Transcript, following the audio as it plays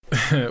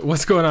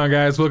What's going on,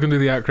 guys? Welcome to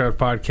the Outcrowd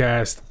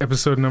Podcast,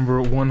 episode number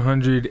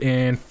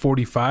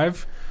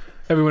 145.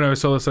 Everyone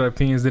always told us that our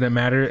opinions didn't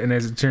matter, and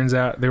as it turns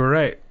out, they were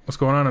right. What's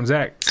going on? I'm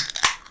Zack.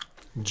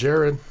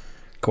 Jared.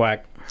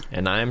 Quack.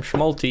 And I'm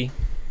Schmalti.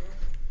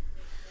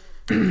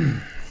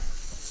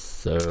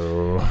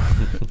 So...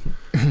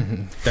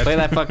 Play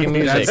that fucking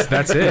music.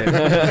 That's it.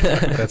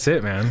 That's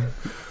it, man.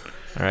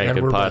 All right, And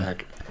good we're pod.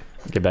 back.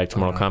 Get back to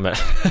Mortal Kombat.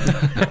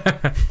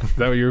 Is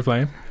that what you were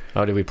playing?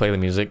 Oh, did we play the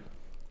music?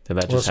 Did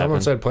that Well, just someone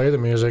happen? said play the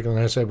music, and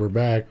I said we're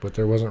back, but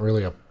there wasn't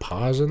really a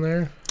pause in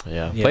there.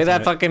 Yeah. Yeah, Play it's that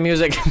not- fucking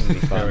music.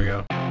 There we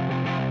go.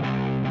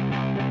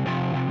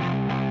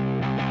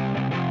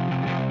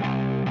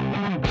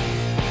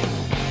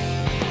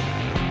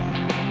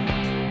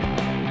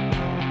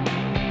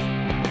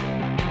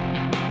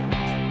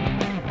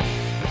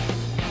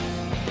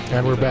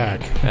 And we're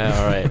back.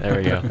 All right, there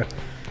we go.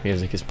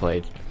 Music is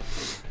played.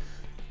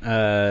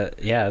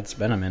 Yeah, it's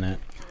been a minute.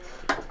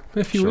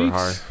 A few Sure weeks.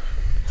 hard.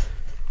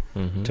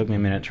 Mm-hmm. Took me a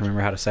minute to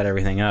remember how to set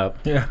everything up.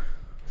 Yeah.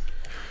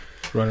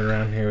 Running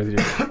around here with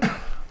your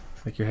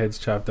like your head's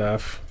chopped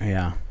off.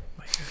 Yeah.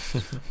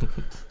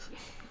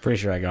 Pretty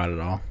sure I got it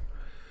all.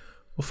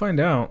 We'll find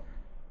out.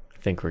 I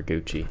think we're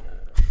Gucci.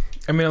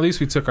 I mean, at least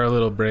we took our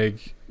little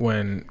break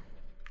when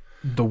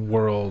the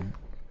world.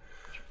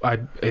 I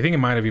think it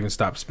might have even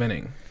stopped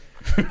spinning.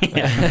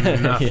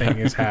 Nothing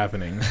is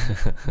happening.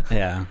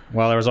 Yeah.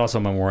 Well, there was also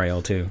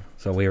Memorial, too.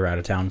 So we were out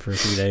of town for a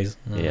few days.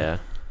 Yeah.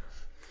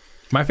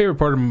 My favorite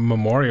part of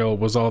Memorial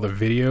was all the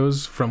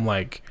videos from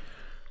like,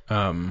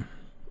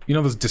 you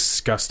know, those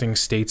disgusting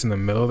states in the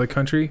middle of the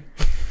country.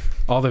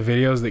 All the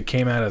videos that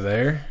came out of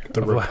there.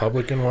 The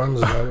Republican ones,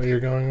 is that what you're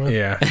going with?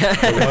 Yeah.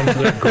 The ones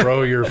that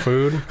grow your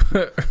food?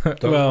 Those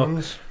Well,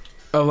 ones?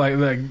 Oh, like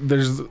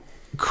there's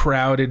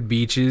crowded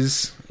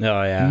beaches.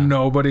 Oh, yeah.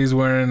 Nobody's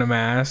wearing a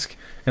mask,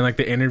 and like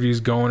the interviews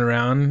going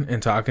around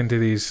and talking to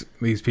these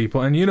people,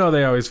 and you know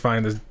they always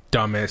find the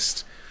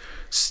dumbest,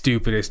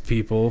 stupidest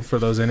people for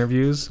those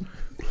interviews,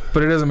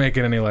 but it doesn't make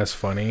it any less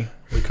funny.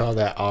 We call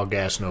that all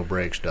gas, no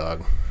brakes,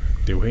 dog.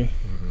 Do we?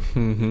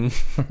 Mm-hmm.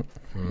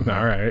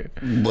 All right.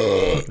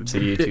 It's a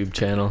YouTube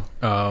channel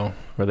Oh,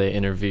 where they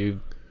interview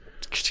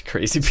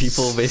crazy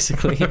people,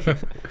 basically.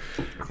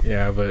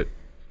 yeah, but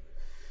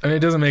I mean, it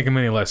doesn't make them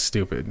any less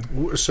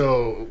stupid.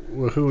 So,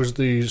 who was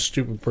the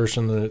stupid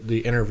person that the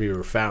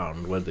interviewer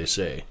found? What'd they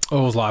say?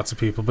 Oh, it was lots of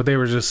people, but they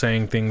were just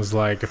saying things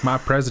like, if my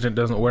president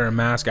doesn't wear a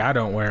mask, I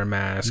don't wear a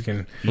mask.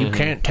 And You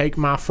can't take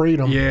my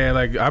freedom. yeah,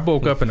 like I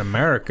woke up in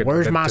America.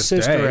 Where's my today,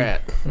 sister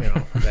at? You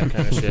know, that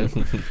kind of shit.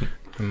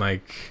 And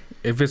like,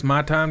 if it's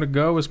my time to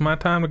go, it's my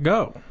time to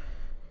go.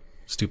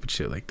 Stupid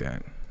shit like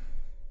that.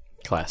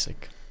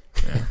 Classic.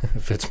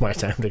 If it's my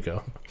time to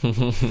go.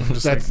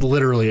 Just That's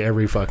literally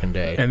every fucking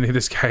day. and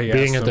this guy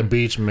Being asked at the him,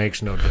 beach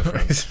makes no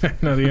difference.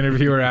 no, the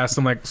interviewer asked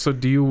him like, so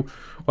does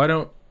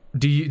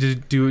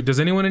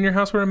anyone in your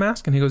house wear a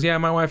mask? And he goes, yeah,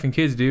 my wife and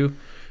kids do.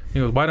 He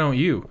goes, why don't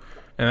you?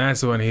 And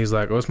that's when he's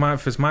like,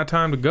 if it's my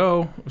time to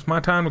go, it's my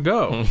time to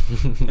go.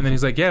 And then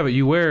he's like, yeah, but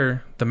you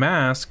wear the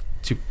mask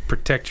to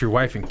protect your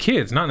wife and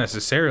kids, not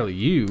necessarily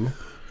you.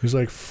 He's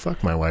like,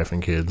 fuck my wife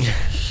and kids.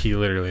 He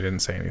literally didn't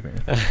say anything.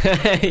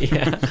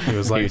 Yeah. He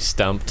was You like,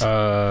 stumped.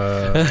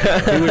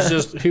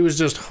 he was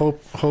just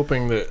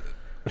hoping that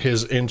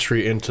his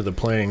entry into the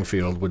playing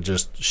field would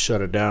just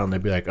shut it down.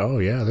 They'd be like, oh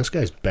yeah, this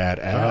guy's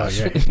badass.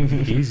 yeah,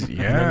 he's And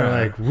they're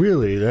like,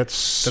 really? That's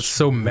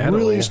so metal.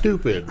 really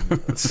stupid.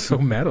 That's so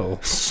metal.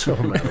 So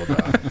metal,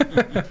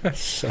 dog.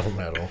 So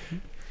metal.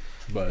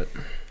 But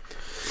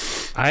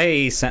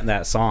I sent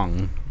that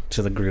song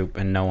to the group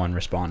and no one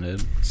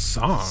responded.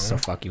 song, So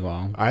fuck you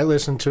all. I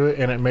listened to it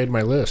and it made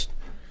my list.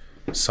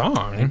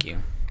 song. Thank you.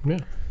 Yeah.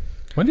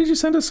 When did you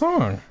send a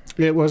song?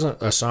 It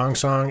wasn't a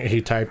song.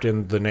 He typed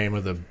in the name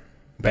of the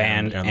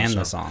Band and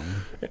the song.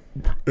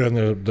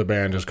 And the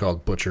band is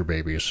called Butcher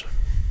Babies.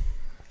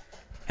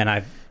 And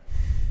I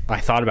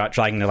thought about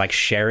trying to like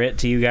share it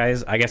to you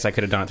guys. I guess I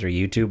could have done it through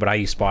YouTube, but I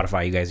use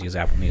Spotify. You guys use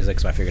Apple Music,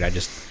 so I figured I'd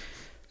just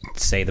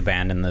say the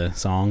band and the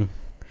song.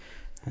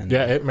 And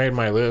Yeah, it made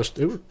my list.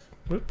 It was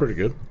pretty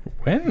good.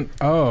 When?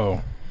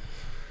 Oh,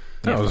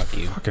 that Yeah, was fuck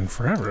you. fucking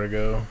forever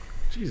ago.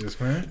 Jesus,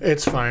 man.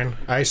 It's fine.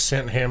 I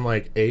sent him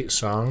like 8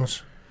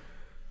 songs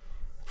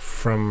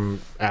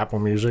from Apple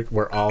Music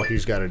where all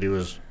he's got to do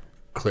is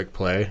click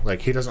play.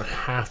 Like, he doesn't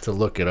have to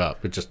look it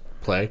up. It just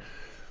play.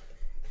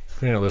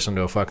 You're going to listen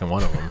to a fucking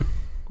one of them.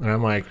 And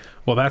I'm like,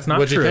 Well, that's not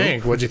what'd true. you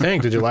think? What'd you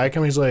think? Did you like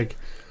him? He's like,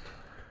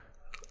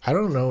 I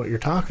don't know what you're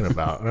talking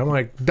about. And I'm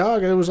like,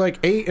 dog, it was like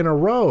 8 in a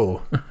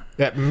row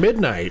at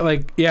midnight.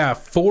 Like, yeah,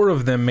 4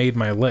 of them made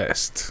my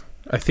list.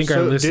 I think So,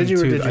 I listened did you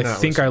or to. did you I not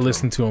think listen I to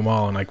listened to them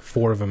all, and like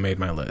 4 of them made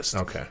my list.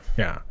 Okay.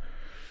 Yeah.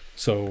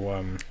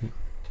 So,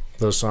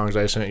 Those songs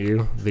I sent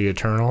you, The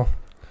Eternal,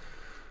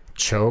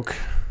 Choke.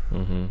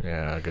 Mm-hmm.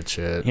 Yeah, good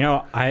shit. you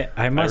know, I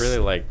I must really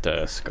liked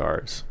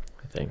Scars.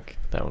 I think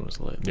that one was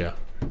lit. Yeah.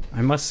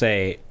 I must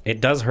say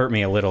it does hurt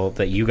me a little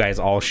that you guys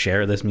all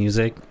share this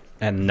music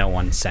and no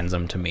one sends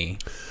them to me.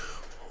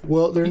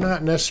 Well, they're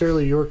not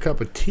necessarily your cup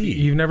of tea.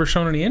 You've never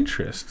shown any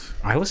interest.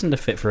 I listened to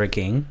Fit for a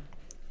King.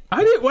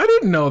 I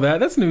didn't know that.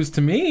 That's news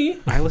to me.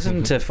 I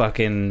listened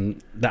to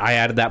I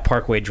added that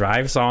Parkway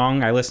Drive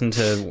song. I listened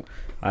to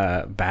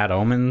Bad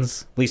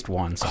Omens, at least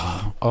one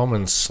song.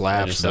 Omen I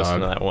slaps, just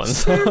listened to dog. that one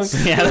song.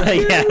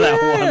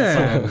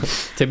 that one song.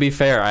 To be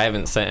fair, I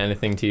haven't sent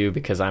anything to you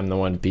because I'm the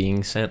one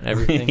being sent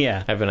everything.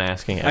 Yeah. I've been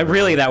asking.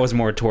 That was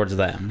more towards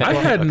them. I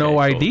had no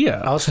Okay, cool.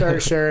 idea. I'll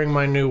start sharing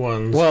my new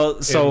ones.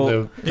 Well, so,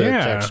 in the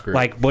yeah. text group.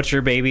 Like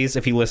Butcher Babies,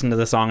 if you listen to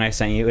the song I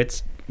sent you,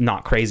 it's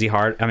not crazy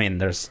hard. I mean,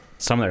 there's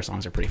some of their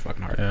songs are pretty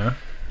fucking hard.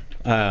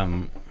 Yeah.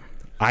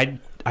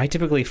 I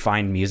typically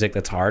find music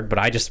that's hard, but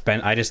I just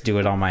do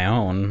it on my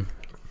own.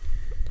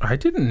 I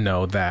didn't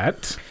know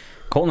that.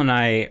 Colton and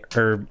I,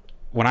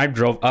 when I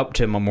drove up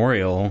to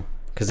Memorial,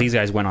 because these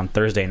guys went on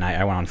Thursday night,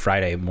 I went on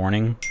Friday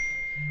morning.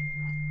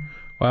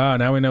 Wow,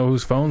 now we know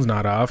whose phone's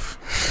not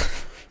off.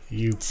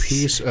 You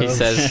piece of He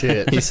says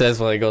shit. He says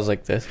while he goes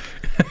like this.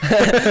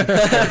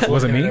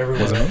 Was it me?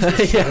 Was it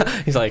me?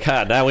 Yeah. He's like,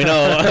 now we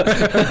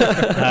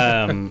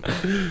know.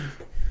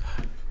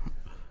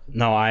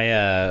 No,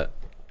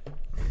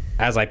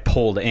 as I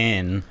pulled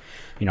in,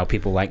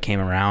 people like came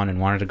around and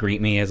wanted to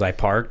greet me as I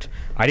parked.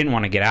 I didn't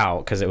want to get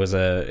out because it was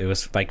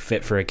like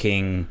Fit for a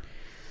King.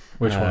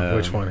 Which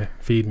one?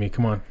 Feed me.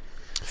 Come on.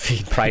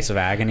 Price of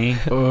Agony.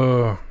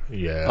 Oh,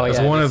 Yeah. Oh, That's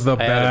yeah, one of the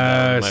I added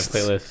that on best. my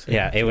playlist.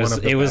 Yeah, it One was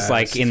of the it was best.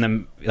 like in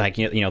the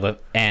the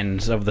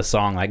end of the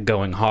song, like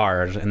going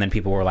hard, and then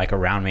people were like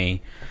around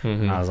me,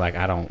 and I was like,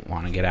 I don't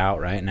want to get out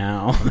right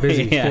now.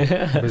 Busy.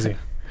 Yeah. Busy.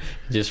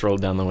 He just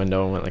rolled down the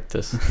window and went like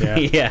this. Yeah.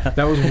 Yeah.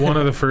 That was one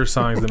of the first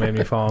songs that made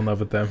me fall in love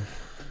with them.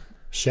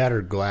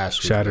 Shattered Glass.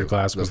 Was Shattered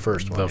Glass was the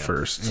first one. The yeah.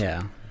 first.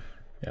 Yeah.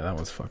 Yeah, that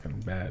was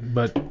fucking bad.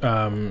 But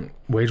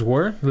Wage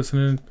War,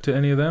 listening to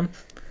any of them?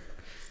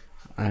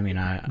 I mean,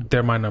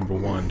 They're my number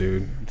one,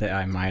 dude.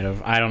 I might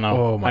have. I don't know.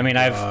 Oh my I mean,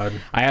 God.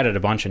 I added a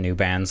bunch of new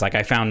bands. Like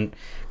I found,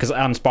 because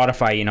on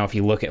Spotify, if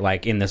you look at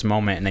like in this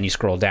moment and then you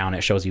scroll down,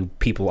 it shows you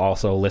people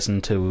also listen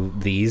to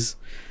these.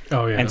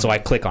 Oh yeah. And so I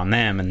click on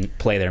them and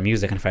play their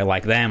music. And if I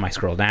like them, I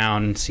scroll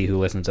down, see who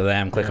listens to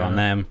them, click on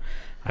them.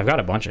 I've got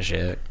a bunch of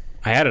shit.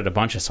 I added a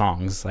bunch of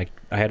songs. Like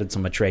I added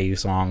some Atreyu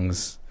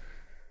songs.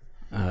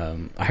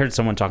 I heard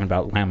someone talking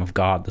about Lamb of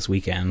God this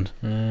weekend.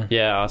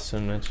 Yeah,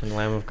 Austin mentioned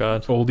Lamb of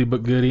God. Oldie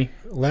but goodie.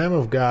 Lamb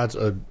of God's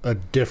a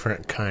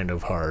different kind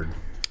of hard.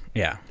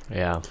 Yeah.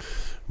 Yeah.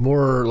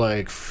 More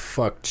like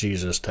fuck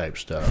Jesus type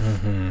stuff.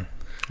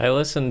 I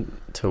listened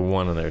to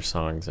one of their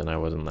songs and I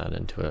wasn't that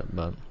into it,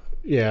 but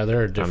Yeah,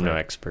 they're a I'm different. no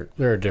expert.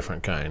 They're a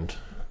different kind.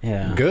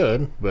 Yeah.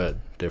 Good, but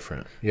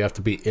different. You have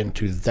to be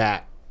into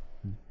that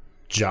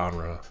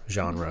genre.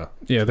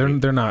 Yeah,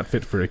 they're not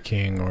fit for a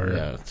king or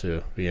Yeah,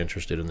 to be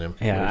interested in them.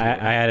 Yeah,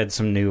 I added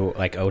some new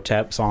like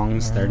OTEP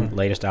songs. Their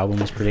latest album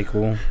was pretty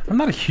cool. I'm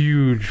not a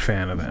huge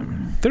fan of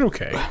them. They're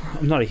okay.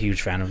 I'm not a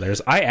huge fan of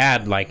theirs. I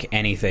add like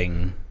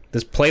anything.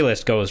 This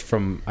playlist goes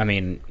from, I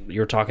mean,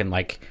 you're talking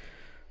like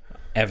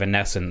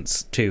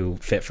Evanescence to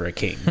Fit for a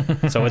King.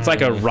 So it's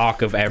like a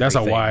rock of everything. That's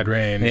a wide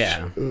range.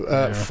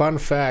 Yeah. Fun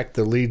fact,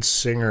 the lead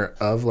singer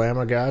of Lamb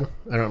of God,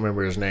 I don't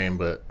remember his name,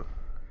 but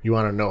you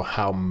want to know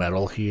how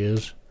metal he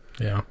is?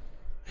 Yeah.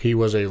 He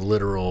was a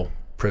literal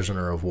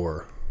prisoner of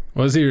war.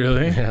 Was he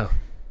really? Yeah.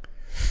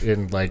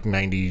 In like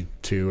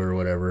 92 or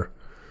whatever.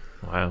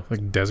 Wow.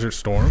 Like Desert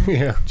Storm?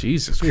 Yeah.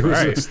 Jesus was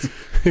Christ.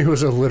 He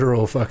was a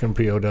literal fucking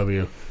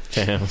POW.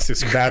 Damn.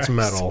 Jesus That's Christ.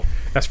 metal.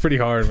 That's pretty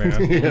hard, man.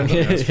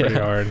 That's pretty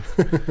hard.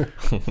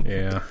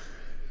 Yeah.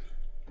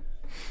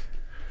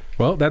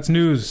 Well, that's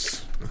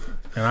news.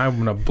 And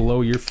I'm going to blow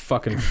your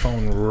fucking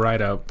phone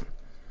right up.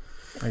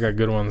 I got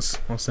good ones.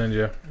 I'll send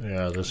you.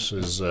 Yeah, this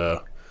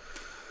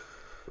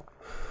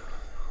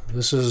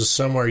is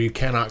somewhere you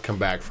cannot come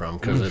back from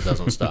because it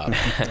doesn't stop.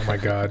 Oh my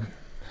God.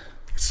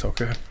 It's so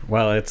good.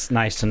 Well, it's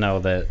nice to know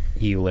that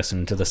you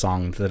listened to the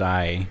song that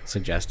I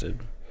suggested.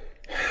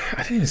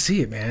 I didn't even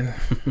see it, man.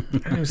 I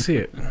didn't even see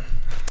it.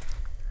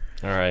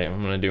 All right,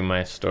 I'm going to do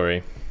my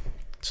story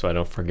so I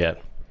don't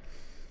forget.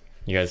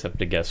 You guys have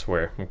to guess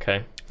where,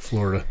 okay?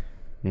 Florida.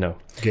 No.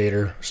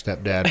 Gator,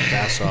 stepdad,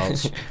 bath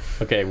salts,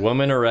 Okay,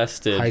 woman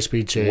arrested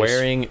high-speed chase.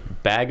 wearing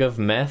bag of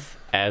meth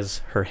as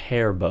her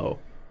hair bow.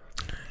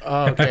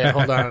 Oh, okay,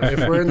 hold on.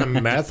 If we're in the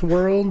meth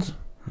world,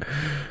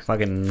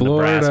 Fucking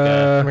Florida.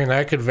 Nebraska, I mean,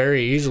 that could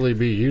very easily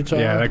be Utah.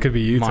 Yeah, that could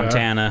be Utah.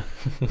 Montana,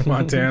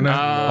 Montana.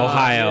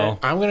 Ohio.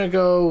 I'm going to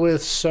go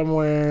with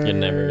somewhere... You're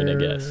never gonna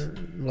guess.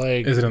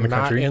 Like, Is it in the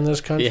not country? in this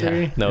country?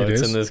 Yeah, no, It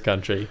it's is? in this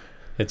country.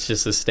 It's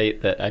just a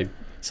state that I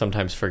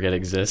sometimes forget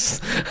exists.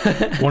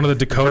 One of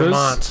the Dakotas.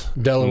 Vermont,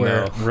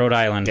 Delaware. No. Rhode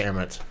Island. Damn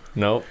it.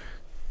 Nope.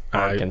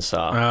 I-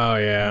 Arkansas. Oh,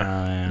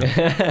 yeah.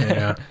 Yeah.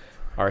 Yeah.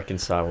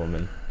 Arkansas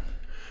woman.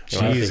 You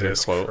wanna think of a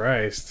Jesus quote?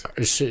 Christ.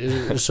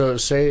 So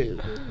say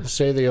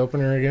the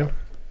opener again.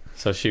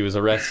 So she was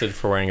arrested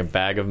for wearing a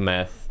bag of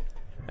meth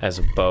as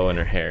a bow in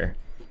her hair.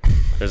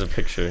 There's a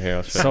picture here.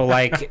 I'll show So you.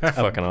 like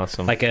Fucking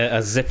awesome. like a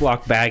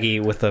Ziploc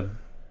baggie with a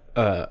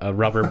a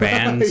rubber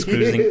band,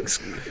 tightening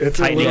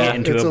it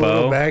into it's a bow.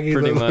 Little baggie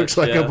Pretty that much, looks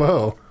like yeah. a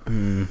bow.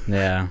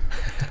 Yeah.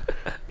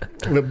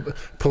 The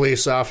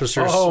police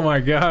officers. Oh my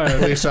god.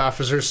 Police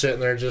officer sitting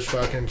there just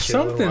fucking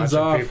chilling, Something's watching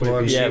off people,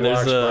 with and you. Yeah, she there's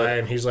walks a- by,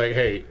 and he's like,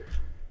 "Hey,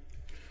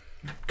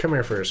 come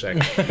here for a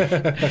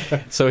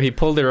second." So he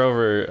pulled her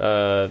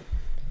over.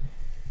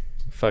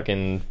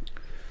 Fucking.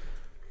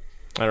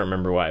 I don't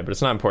remember why, but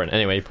it's not important.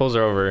 Anyway, he pulls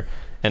her over,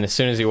 and as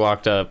soon as he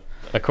walked up,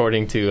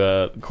 according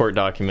to court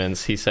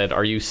documents, he said,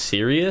 "Are you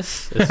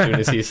serious?" As soon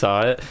as he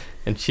saw it,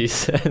 and she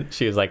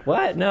was like,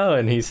 "What? No."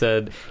 And he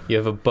said, "You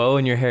have a bow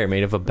in your hair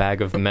made of a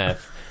bag of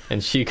meth."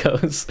 And she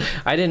goes,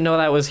 "I didn't know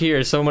that was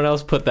here. Someone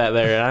else put that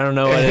there, and I don't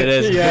know what it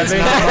is." Yeah, It's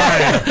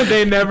not mine.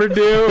 they never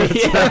do.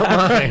 It's not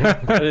mine.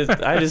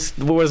 I just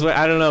was.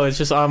 I don't know. It's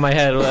just on my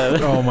head.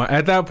 Oh my!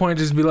 At that point,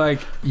 just be like,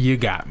 "You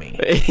got me."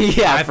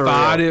 Yeah, I for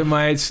thought real. it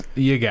might.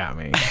 You got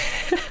me.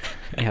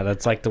 Yeah,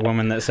 that's like the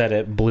woman that said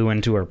it blew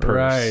into her purse.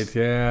 Right?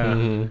 Yeah.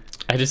 Mhm.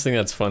 I just think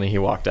that's funny. He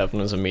walked up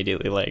and was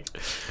immediately like,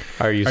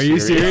 "Are you? Are you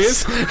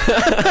serious?"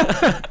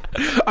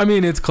 I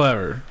mean, it's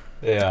clever.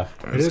 Yeah.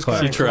 It is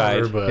clever. kinda She tried.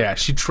 clever, but Yeah,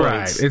 she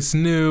tried. Points. It's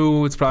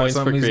new. It's probably Points for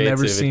something he's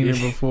never seen it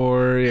creativity.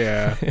 before.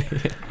 Yeah.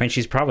 I mean,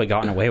 she's probably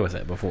gotten away with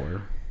it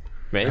before.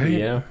 Maybe.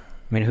 Yeah. I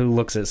mean, who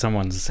looks at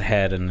someone's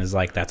head and is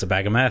like, "That's a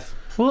bag of meth"?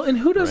 Well, and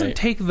who doesn't Right.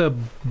 take the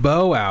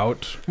bow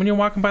out when you're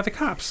walking by the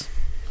cops?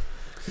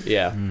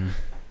 Yeah.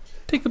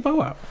 Take the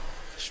bow out.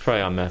 She's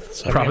probably on meth.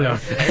 So. Probably on.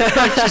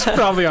 She's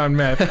probably on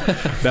meth.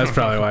 That's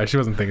probably why she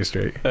wasn't thinking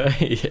straight.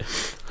 Yeah.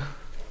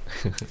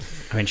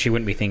 I mean, she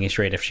wouldn't be thinking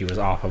straight if she was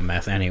off of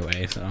meth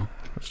anyway. So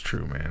That's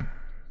true, man.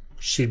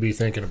 she'd be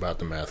thinking about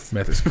the meth,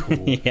 Meth is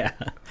cool. yeah.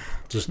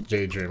 just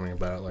daydreaming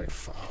about it. Like,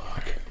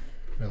 fuck,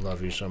 I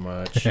love you so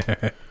much.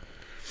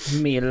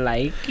 Me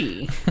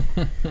likey.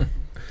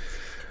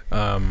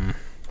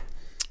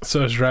 So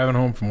I was driving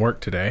home from work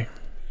today.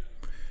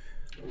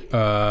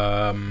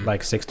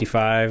 Like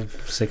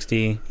 65,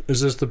 60.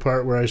 Is this the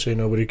part where I say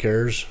nobody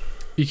cares?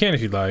 You can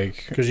if you'd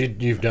like. Because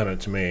you've done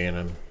it to me, and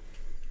I'm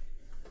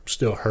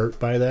still hurt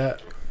by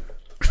that.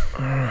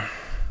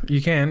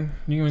 You can.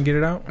 You can get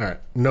it out. All right,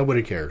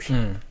 nobody cares.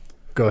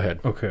 Go ahead.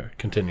 Okay.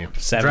 Continue.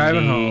 70.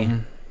 Driving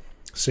home.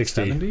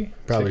 60, 70?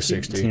 probably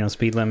 60? 60. You know,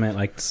 speed limit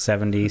like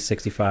 70,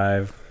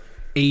 65.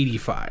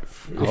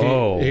 85.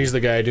 Oh. He's the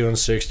guy doing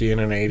 60 and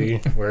an 80,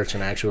 where it's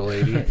an actual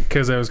 80.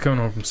 Because I was coming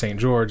home from St.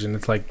 George and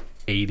it's like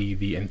 80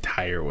 the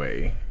entire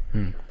way.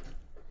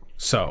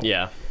 So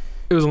Yeah.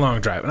 it was a long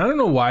drive. And I don't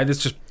know why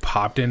this just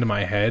popped into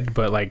my head,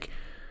 but like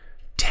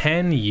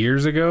 10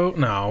 years ago,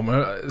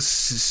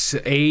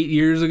 8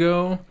 years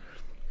ago,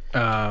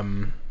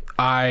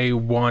 I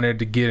wanted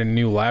to get a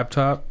new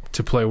laptop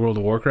to play World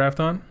of Warcraft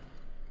on.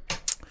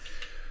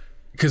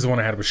 Because the one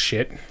I had was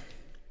shit.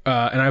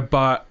 And I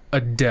bought a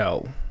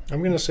Dell. I'm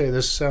going to say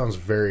this sounds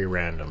very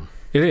random.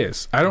 It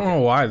is. I don't know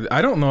why.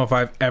 I don't know if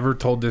I've ever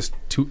told this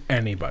to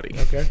anybody.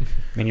 Okay.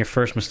 I mean, your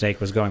first mistake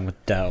was going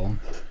with Dell.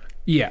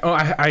 Yeah. Oh,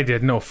 I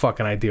did no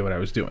fucking idea what I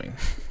was doing.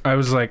 I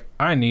was like,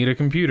 I need a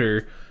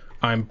computer.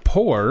 I'm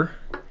poor.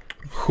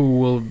 Who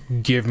will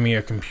give me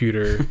a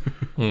computer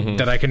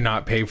that I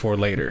cannot pay for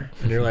later?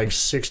 And you're like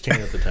 16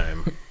 at the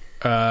time.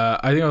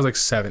 I think I was like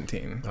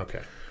 17.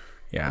 Okay.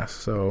 Yeah.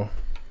 So,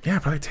 yeah,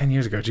 probably 10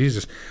 years ago.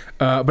 Jesus.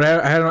 But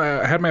I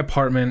had my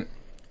apartment.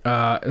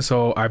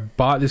 So I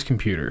bought this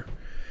computer,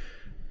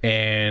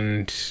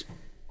 and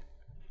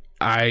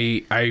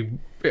I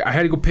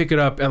had to go pick it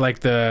up at like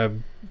the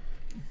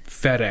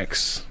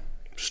FedEx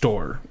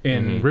store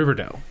in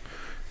Riverdale,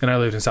 and I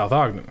lived in South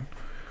Ogden.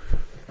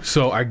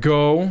 So I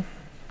go,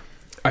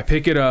 I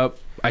pick it up,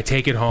 I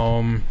take it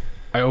home,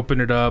 I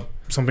open it up.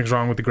 Something's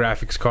wrong with the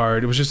graphics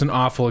card. It was just an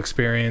awful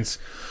experience.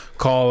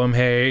 Call them,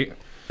 hey,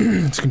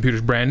 this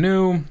computer's brand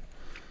new.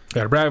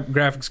 Got a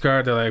graphics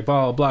card. They're like,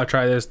 blah, blah, blah.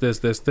 Try this.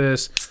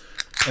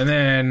 And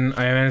then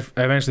I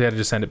eventually had to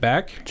just send it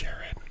back,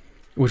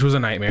 which was a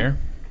nightmare.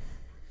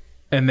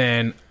 And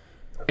then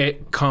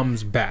it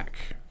comes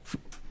back.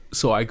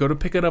 So I go to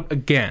pick it up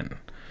again.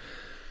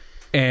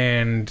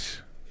 And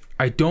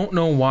I don't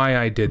know why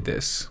I did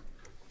this,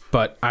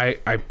 but I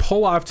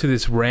pull off to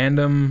this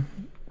random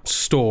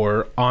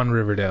store on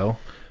Riverdale,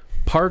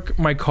 park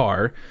my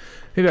car.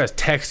 Maybe I was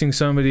texting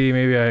somebody.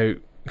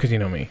 Because you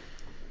know me.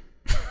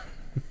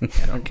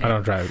 I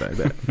don't drive like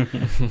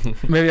that.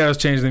 Maybe I was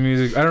changing the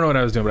music. I don't know what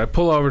I was doing, but I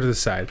pull over to the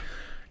side,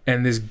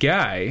 and this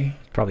guy,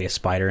 Probably a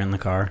spider in the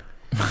car.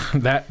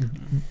 that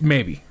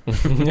maybe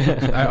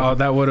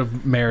that would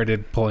have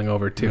merited pulling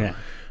over too. Yeah.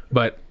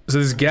 But so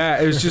this guy,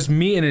 it was just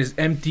me in his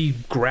empty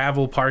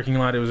gravel parking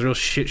lot. It was a real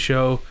shit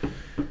show,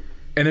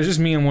 and there's just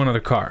me and one other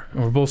car.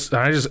 And we're both.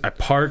 And I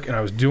park, and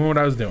I was doing what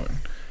I was doing,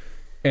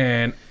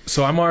 and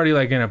so I'm already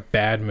like in a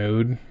bad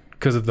mood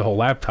because of the whole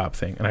laptop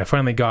thing. And I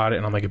finally got it,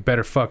 and I'm like, it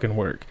better fucking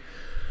work.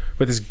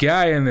 But this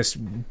guy in this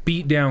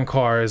beat down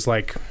car is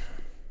like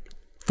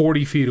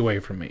 40 feet away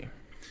from me.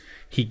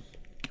 He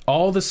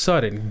all of a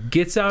sudden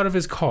gets out of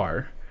his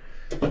car,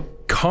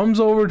 comes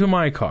over to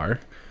my car,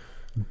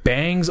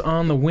 bangs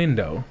on the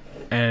window,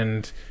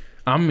 and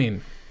I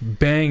mean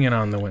banging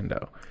on the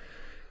window.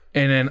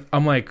 And then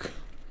I'm like,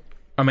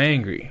 I'm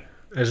angry.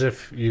 As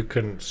if you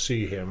couldn't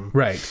see him.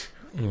 Right.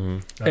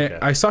 Okay. And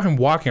I saw him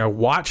walking. I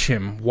watched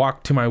him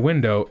walk to my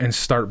window and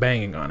start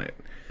banging on it.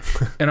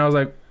 And I was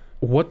like,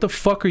 what the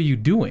fuck are you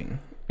doing?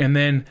 And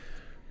then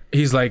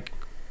he's like,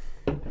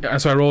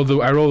 so I rolled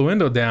the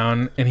window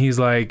down, and he's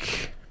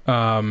like,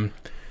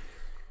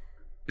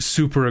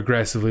 super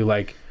aggressively,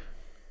 like,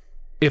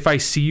 if I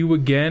see you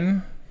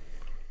again,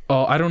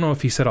 I don't know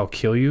if he said I'll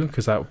kill you,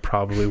 because I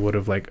probably would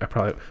have, like,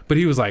 but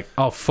he was like,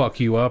 I'll fuck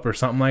you up or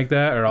something like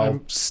that, or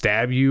I'll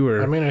stab you,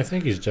 or... I mean, I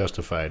think he's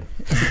justified.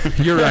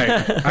 You're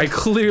right. I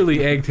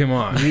clearly egged him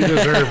on. You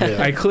deserved it.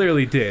 I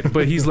clearly did.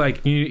 But he's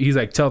like,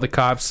 tell the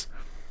cops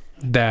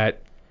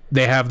that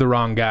they have the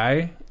wrong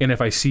guy, and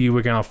if I see you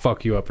again, I'll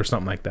fuck you up or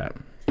something like that.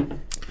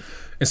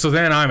 And so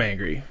then I'm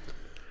angry.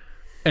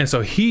 And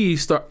so he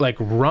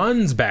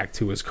runs back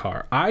to his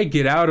car. I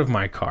get out of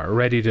my car,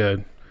 ready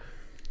to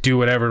do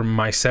whatever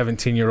my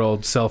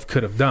 17-year-old self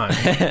could have done.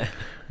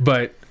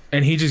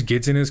 And he just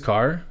gets in his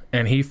car,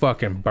 and he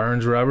fucking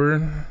burns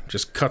rubber,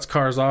 just cuts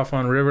cars off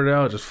on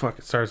Riverdale, just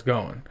fucking starts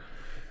going.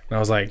 And I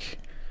was like,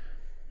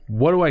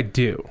 what do I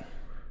do?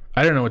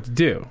 I didn't know what to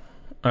do.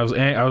 I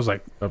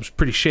was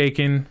pretty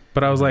shaken,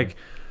 but I was like,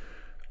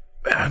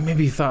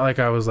 maybe he thought like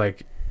I was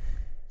like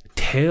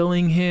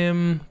tailing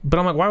him, but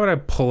I'm like, why would I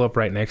pull up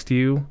right next to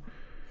you?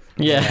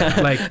 Yeah.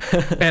 Like,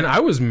 and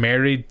I was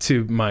married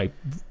to my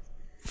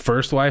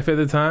first wife at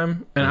the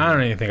time, and I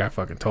don't even think I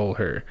fucking told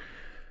her.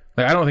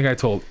 Like, I don't think I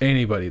told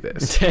anybody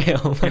this.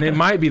 Damn. And it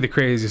might be the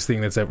craziest thing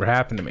that's ever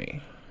happened to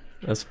me.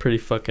 That's pretty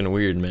fucking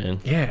weird,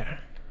 man. Yeah.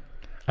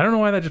 I don't know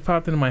why that just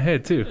popped into my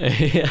head, too.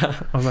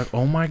 Yeah. I was like,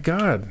 oh my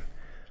God.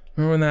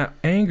 Remember when that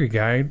angry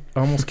guy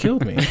almost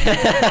killed me?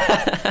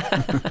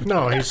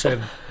 No, he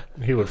said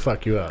he would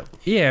fuck you up.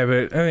 Yeah,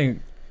 but I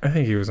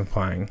think he was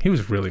implying he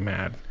was really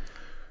mad.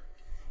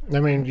 I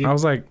mean, I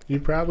was like, you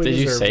probably Did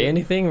you deserved say it.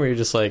 anything? Were you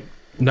just like...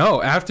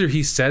 no, after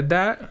he said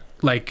that,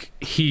 like,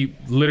 he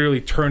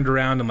literally turned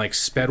around and, like,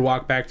 sped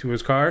walked back to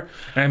his car.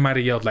 And I might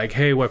have yelled, like,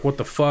 hey, what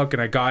the fuck?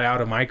 And I got out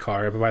of my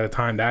car. But by the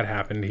time that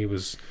happened, he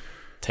was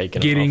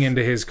getting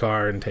into his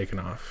car and taking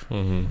off.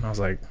 Mm-hmm. I was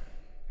like,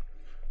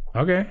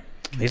 okay.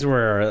 These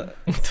were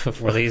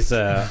these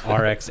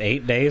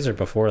RX-8 days or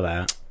before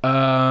that?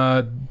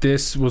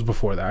 This was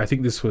before that. I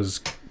think this was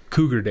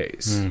Cougar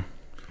days.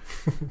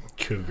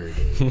 Cougar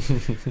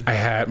days. I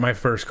had my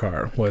first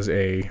car was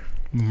a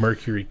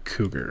Mercury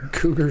Cougar.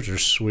 Cougars are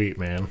sweet,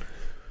 man.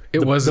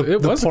 It was a sweet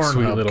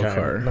Pornhub little kind,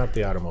 car. not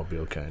the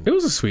automobile kind. It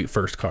was a sweet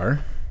first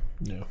car.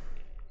 Yeah.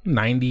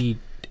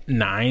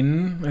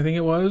 99, I think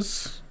it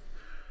was.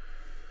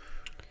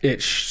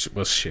 It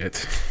was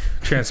shit.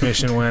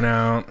 Transmission went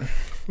out.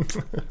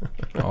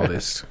 All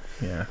this.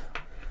 Yeah.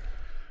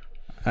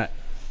 Yeah.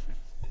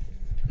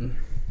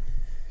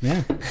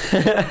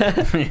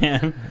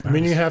 Yeah. I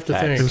mean, you have to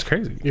think. It was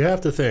crazy. You have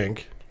to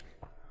think.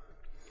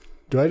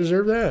 Do I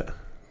deserve that?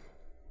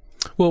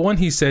 Well, when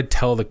he said,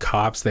 tell the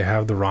cops they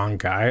have the wrong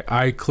guy,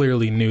 I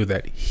clearly knew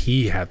that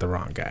he had the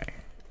wrong guy.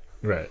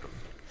 Right.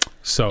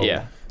 So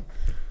Yeah.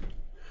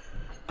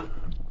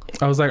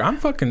 I was like, I'm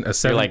fucking a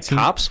 17. You're like,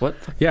 cops? What?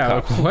 Yeah,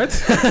 Cops? like,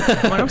 what?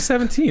 I'm like, I'm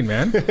 17,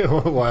 man.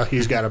 While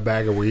he's got a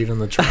bag of weed in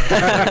the trunk.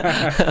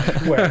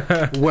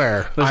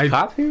 Where? Was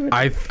cop here?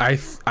 I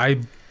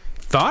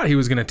thought he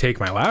was going to take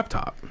my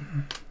laptop.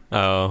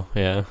 Oh,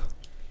 yeah.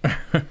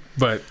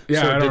 But,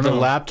 yeah, So I don't did know. the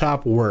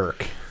laptop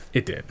work?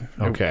 It did.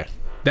 Okay.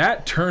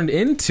 That turned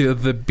into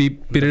the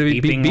beep, beep,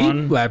 beep, beep, beeping beep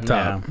one?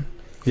 laptop.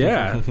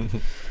 Yeah.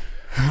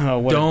 Oh,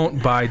 what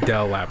Don't buy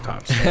Dell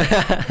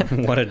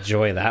laptops. what a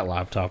joy that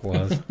laptop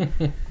was.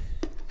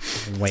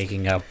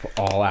 Waking up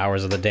all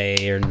hours of the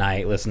day or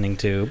night listening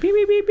to beep,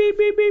 beep, beep, beep,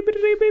 beep, beep,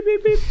 beep, beep,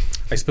 beep, beep.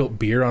 I spilt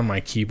beer on my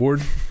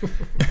keyboard.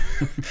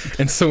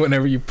 And so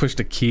whenever you pushed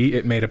a key,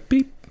 it made a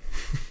beep.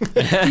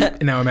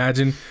 And now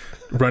imagine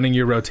running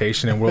your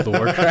rotation in World of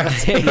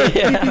Warcraft.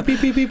 Yeah.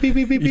 Beep, beep, beep, beep,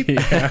 beep, beep, beep, beep.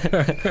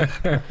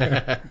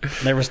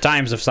 There was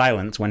times of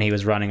silence when he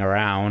was running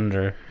around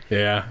or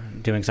Yeah.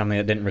 doing something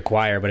that didn't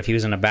require, but if he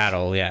was in a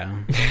battle, yeah.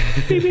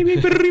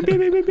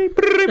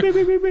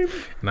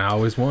 And I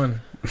always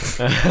won.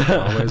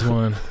 Always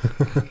won.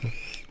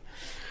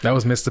 That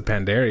was Mr.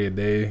 Pandaria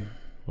Day.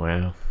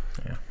 Wow.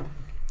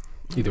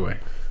 Either way,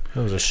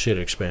 That was a shit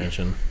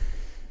expansion.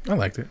 I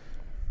liked it.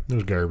 It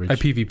was garbage. I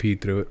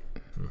PvP'd through it.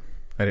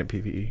 I didn't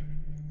PvE.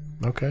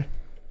 Okay.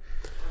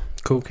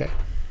 Cool. Okay.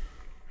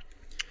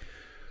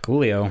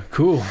 Coolio.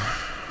 Cool.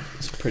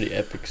 It's a pretty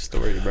epic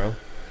story, bro.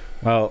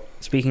 Well,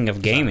 speaking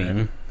of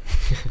gaming,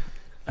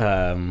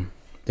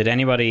 did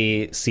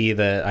anybody see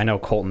I know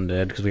Colton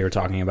did because we were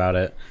talking about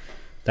it,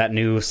 that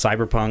new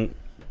Cyberpunk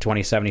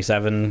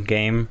 2077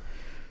 game?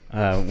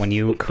 When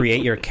you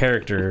create your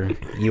character,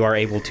 you are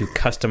able to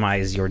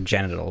customize your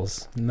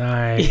genitals.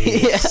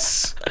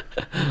 Nice.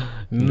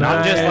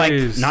 Not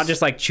Nice.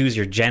 just like choose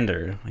your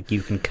gender. Like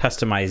you can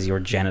customize your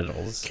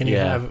genitals. Can you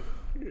have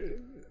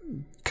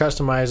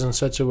customize in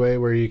such a way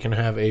where you can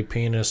have a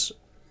penis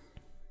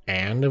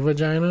and a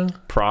vagina?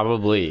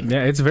 Probably.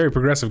 Yeah, it's a very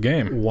progressive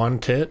game. One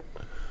tit?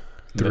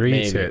 3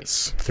 Maybe.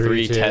 tits.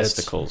 3 tits.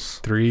 testicles.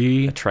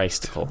 3. A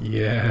tristicle.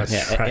 Yes.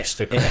 Yeah,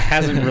 Tristicle. it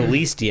hasn't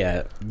released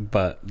yet,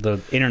 but the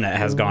internet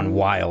has gone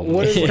wild.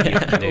 What is, with what you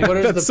can do. what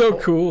is That's the so po-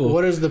 cool.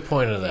 What is the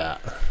point of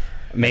that?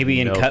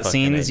 Maybe in No fucking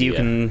cutscenes you idea.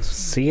 can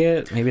see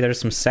it. Maybe there's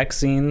some sex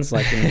scenes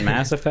like in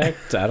Mass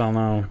Effect. I don't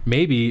know.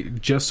 Maybe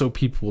just so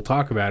people will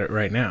talk about it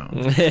right now.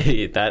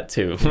 That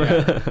too.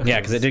 Yeah,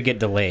 because it did get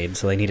delayed,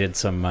 so they needed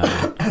some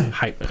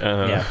Hype.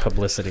 yeah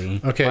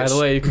publicity. Okay. By the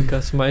way, you can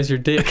customize your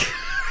dick.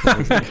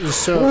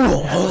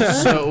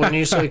 so when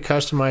you say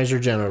customize your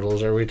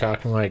genitals, are we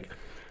talking like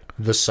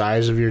the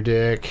size of your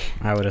dick?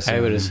 I would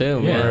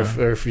assume. Yeah.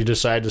 Or if you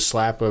decide to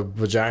slap a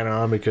vagina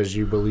on because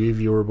you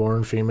believe you were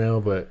born female,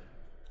 but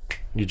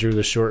you drew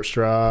the short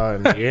straw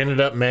and you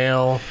ended up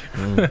male,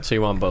 So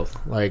you want both?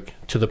 like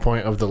to the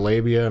point of the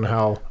labia and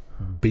how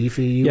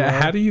beefy you Yeah,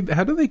 are? how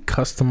do they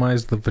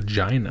customize the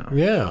vagina?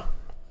 Yeah.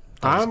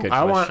 That's a good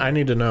I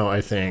need to know,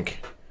 I think.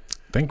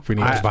 I think we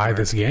need to buy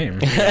this game.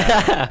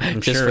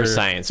 I'm Just sure for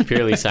science,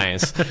 purely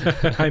science.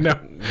 I know.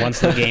 once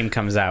the game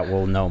comes out,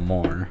 we'll know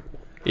more.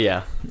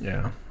 Yeah.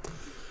 Yeah.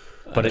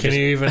 But it Can just,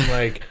 you even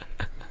like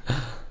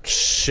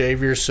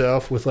shave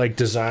yourself with like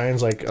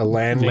designs like a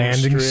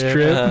landing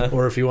strip?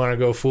 Or if you want to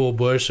go full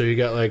bush, so you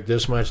got like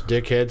this much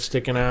dickhead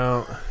sticking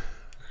out.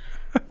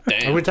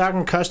 Are we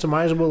talking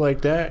customizable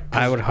like that?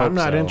 'Cause I would hope I'm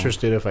not so.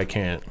 interested if I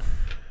can't.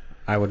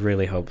 I would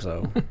really hope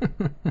so.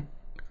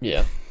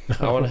 Yeah.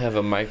 I want to have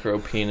a micro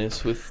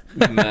penis with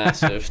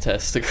massive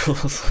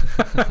testicles.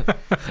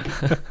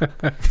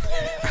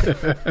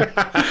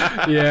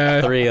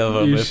 Yeah. 3 of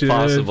them, You if should.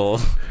 possible.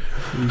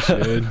 You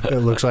should. It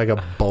looks like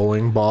a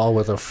bowling ball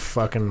with a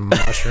fucking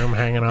mushroom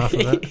hanging off of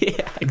it.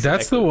 Yeah,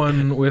 That's the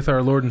one with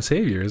our Lord and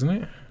Savior, isn't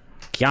it?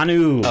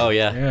 Keanu. Oh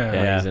yeah. Yeah.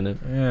 Yeah, he's in it.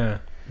 Yeah.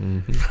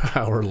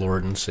 Our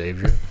Lord and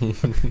Savior.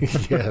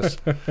 Yes.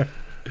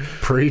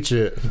 Preach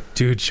it.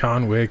 Dude,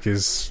 John Wick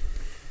is...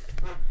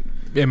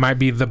 It might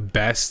be the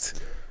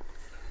best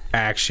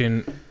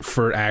action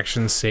for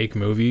action's sake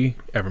movie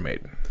ever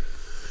made.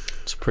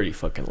 It's pretty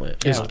fucking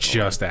lit. It's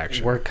just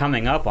action. We're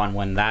coming up on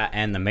when that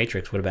and The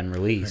Matrix would have been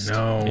released.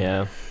 No.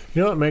 Yeah.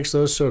 You know what makes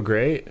those so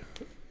great?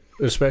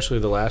 Especially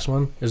the last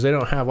one, is they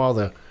don't have all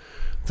the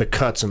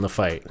cuts in the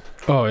fight.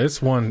 Oh,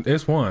 it's one.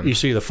 It's one. You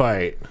see the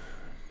fight,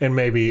 and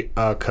maybe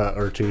a cut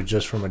or two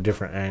just from a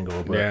different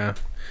angle. But Yeah.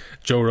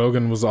 Joe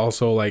Rogan was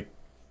also like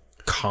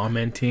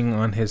commenting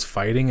on his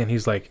fighting, and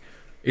he's like,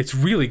 it's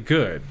really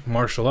good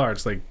martial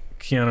arts. Like,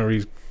 Keanu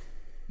Reeves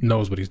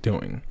knows what he's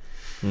doing.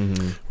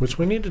 Which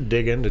we need to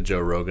dig into Joe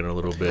Rogan a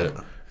little bit.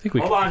 I think we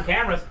Hold on,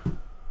 cameras.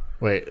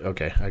 Wait,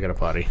 okay, I got a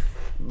potty.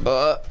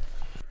 But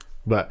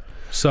But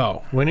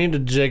So, we need to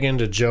dig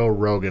into Joe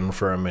Rogan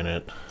for a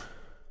minute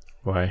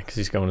why? Because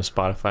he's going to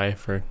Spotify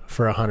for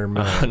for $100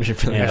 million.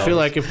 $100 million. I feel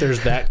like if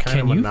there's that kind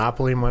Can of you-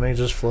 monopoly money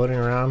just floating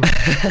around,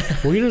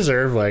 we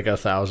deserve like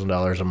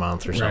 $1,000 a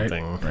month or Right.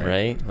 something.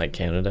 right, like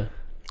Canada.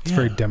 it's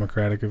very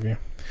democratic of you.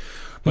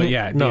 But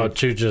yeah, no,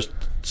 dude,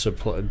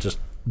 to just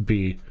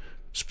be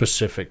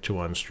specific to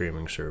one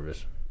streaming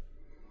service.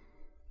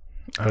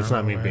 That's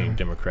not me being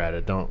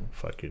democratic. Don't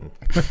you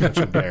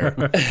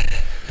dare.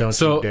 Don't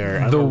So you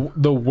dare.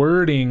 the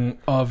wording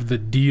of the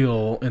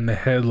deal in the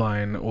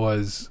headline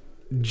was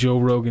Joe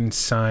Rogan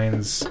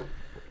signs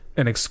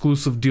an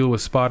exclusive deal with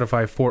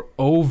Spotify for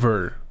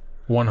over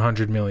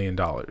 $100 million.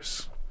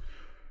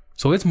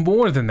 So it's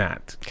more than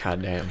that.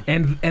 God damn.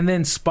 And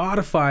then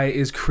Spotify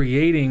is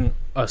creating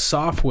a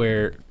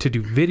software to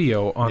do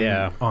video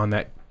on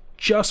that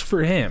just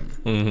for him.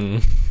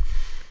 Mm-hmm.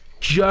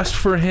 Just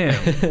for him.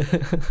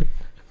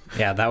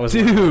 Yeah, that was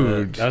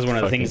Dude. that was one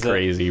of the Fucking things that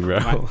crazy,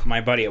 bro.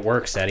 my buddy at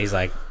work said. He's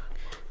like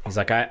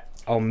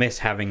I'll miss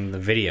having the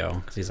video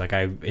because he's like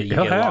you He'll get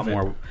a lot have it.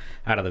 more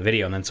out of the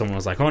video. And then someone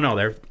was like, oh no,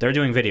 they're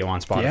doing video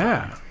on Spotify.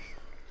 Yeah.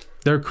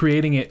 They're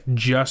creating it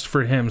just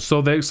for him.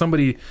 So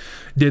somebody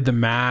did the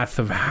math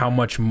of how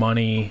much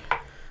money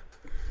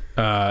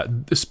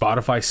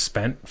Spotify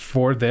spent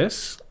for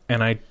this,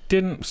 and I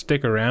didn't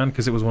stick around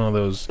because it was one of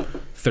those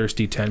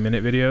thirsty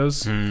 10-minute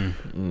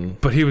videos.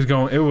 But he was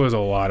going, it was a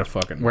lot of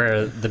fucking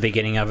Where the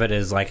beginning of it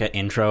is like an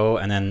intro,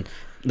 and then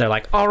they're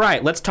like, all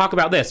right, let's talk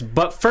about this.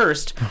 But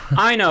first,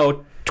 I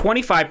know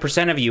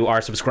 25% of you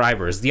are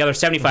subscribers. The other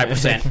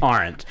 75%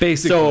 aren't.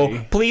 Basically.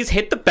 So please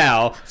hit the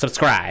bell,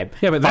 subscribe,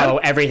 Yeah, but follow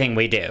everything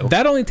we do.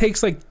 That only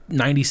takes like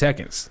 90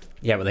 seconds.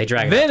 Yeah, but they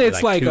drag it Then out to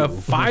it's like a 2.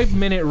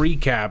 5-minute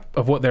recap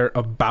of what they're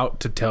about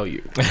to tell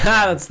you.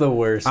 That's the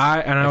worst.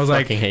 I was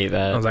like, fucking hate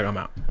that. I was like, I'm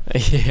out.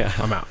 Yeah.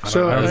 I'm out.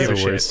 So I don't give a that's the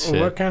shit. worst.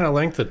 shit. what kind of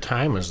length of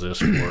time is this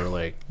for?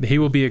 Like, He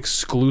will be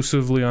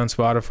exclusively on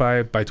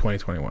Spotify by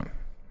 2021.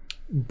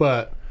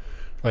 but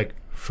like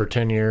for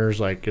 10 years,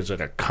 like, is it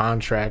a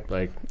contract?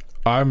 Like,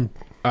 I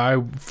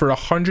for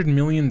 $100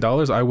 million,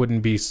 I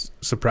wouldn't be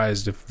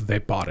surprised if they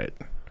bought it.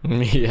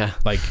 Yeah.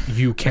 Like,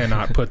 you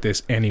cannot put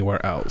this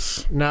anywhere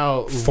else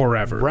now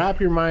forever.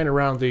 wrap your mind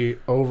around the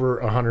over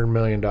 $100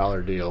 million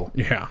deal,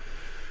 Yeah.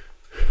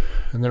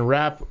 and then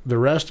wrap the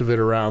rest of it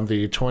around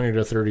the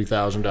 $20,000 to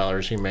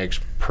 $30,000 he makes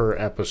per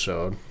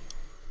episode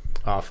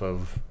off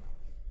of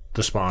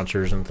the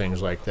sponsors and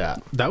things like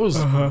that. That was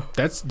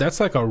that's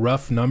like a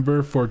rough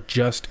number for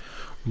just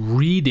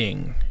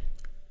reading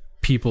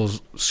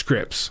people's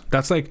scripts.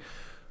 That's like,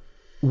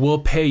 we'll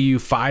pay you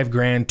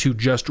 $5,000 to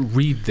just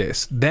read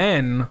this.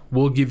 Then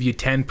we'll give you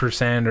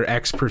 10% or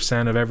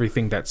X% of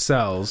everything that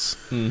sells.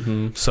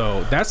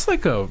 So that's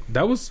like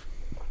that was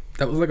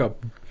like a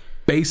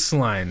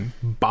baseline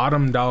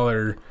bottom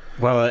dollar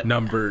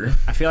number.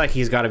 I feel like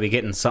he's got to be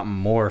getting something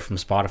more from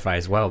Spotify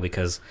as well,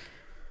 because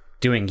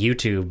doing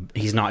YouTube,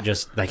 he's not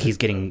just like, he's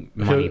getting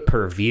money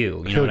per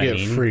view. You know what I mean?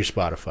 He'll get free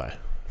Spotify.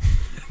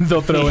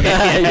 They'll throw in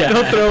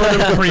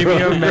a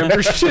premium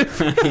membership.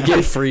 You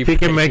get free. He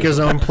can make his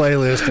own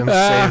playlist and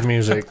save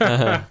music.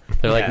 They're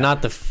like,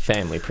 not the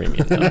family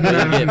premium. Though. You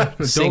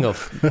get single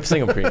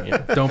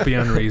premium. Don't be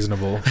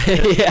unreasonable.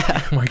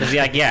 Yeah. Because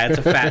it's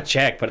a fat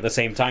check, but at the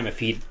same time, if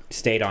he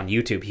stayed on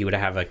YouTube, he would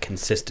have a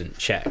consistent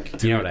check.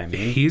 Do you know what I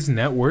mean? His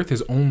net worth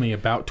is only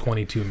about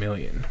 $22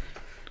 million.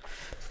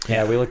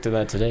 Yeah, we looked at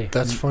that today.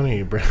 That's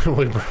funny. We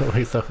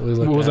thought we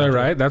looked. Was at I it.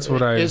 right? That's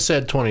what It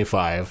said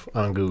 25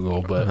 on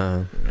Google, but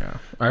yeah,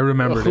 I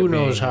remember. who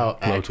knows being how low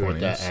accurate 20s.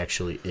 that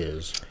actually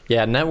is?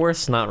 Yeah, net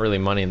worth's not really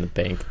money in the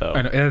bank, though.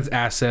 I know, it's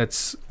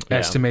assets,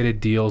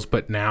 estimated deals,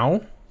 but now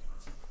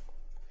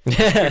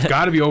it's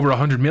got to be over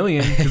 $100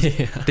 million.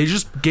 They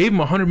just gave him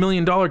 $100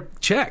 million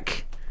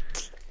check.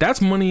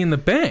 That's money in the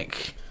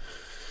bank.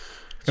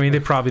 I mean, they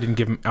probably didn't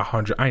give him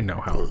 100. I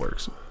know how it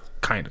works,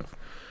 kind of.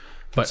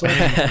 But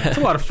it's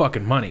a lot of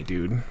fucking money,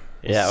 dude.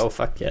 Yeah, oh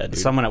fuck yeah, dude.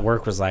 Someone at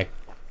work was like,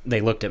 they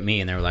looked at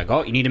me and they were like,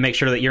 "Oh, you need to make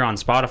sure that you're on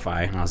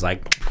Spotify." And I was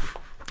like,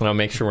 "No,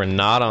 make sure we're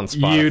not on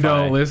Spotify. You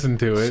don't listen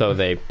to it, so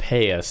they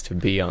pay us to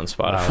be on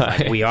Spotify." I was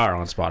like, "We are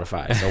on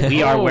Spotify, so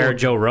we are where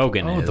Joe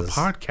Rogan is." Oh, the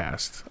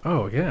podcast.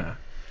 Oh yeah,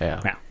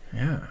 yeah.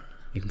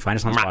 You can find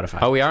us on Spotify.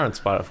 Oh, we are on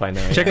Spotify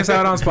now. Check us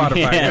out on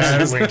Spotify.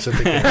 Guys. Links at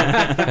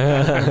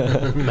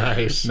the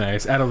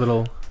Nice. Add a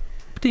little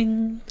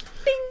ding.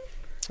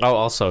 Oh,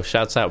 also,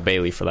 shouts out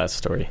Bailey for that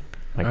story.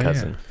 My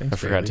cousin. Yeah. Thanks, I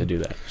forgot Bailey. to do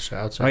that.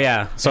 Shouts out. Oh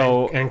yeah.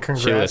 So and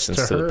congrats she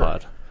listens to her. the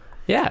pod.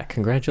 Yeah, yeah,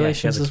 congratulations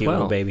she has a as cute well.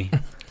 little baby.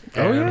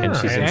 Oh yeah, And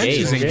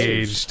she's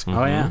engaged.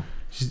 Oh yeah,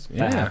 She's-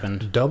 that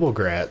happened. Double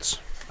grats.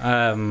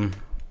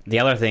 The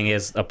other thing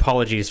is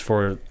apologies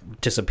for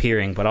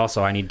disappearing, but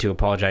also I need to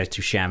apologize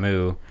to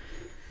Shamu.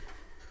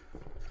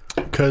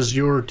 Because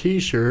your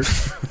t-shirt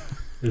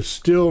is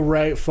still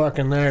right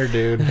fucking there,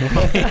 dude.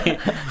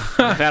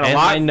 I've had And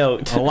my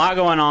note. a lot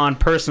going on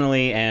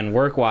personally and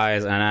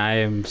work-wise, and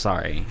I'm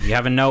sorry. You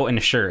have a note and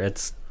a shirt.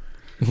 It's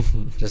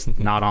just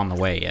not on the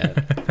way yet.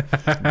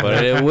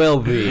 But it will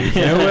be.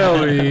 It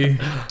will be.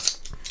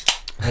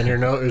 And your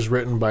note is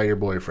written by your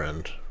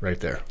boyfriend right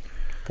there.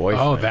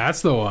 Boyfriend. Oh,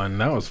 that's the one.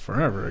 That was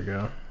forever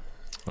ago.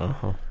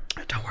 Uh-huh.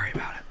 Don't worry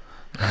about it.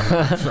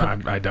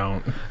 I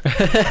don't.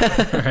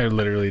 I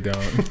literally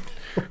don't.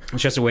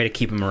 It's just a way to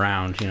keep him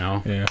around, you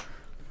know? Yeah.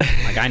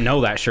 Like, I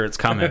know that shirt's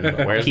coming,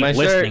 but Where's keep my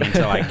listening shirt?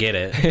 until I get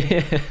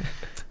it.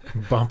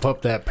 Bump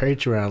up that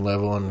Patreon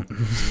level and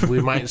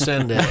we might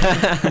send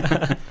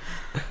it.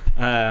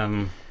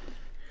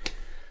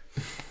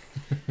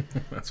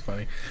 That's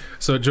funny.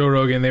 So Joe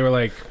Rogan, they were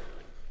like,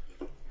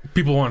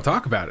 people want to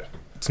talk about it.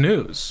 It's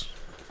news.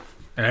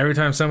 And every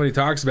time somebody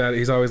talks about it,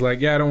 he's always like,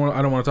 yeah, I don't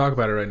want to talk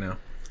about it right now.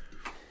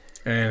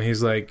 And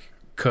he's like,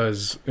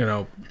 cause, you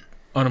know,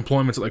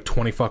 unemployment's at like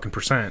 20 fucking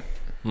 %.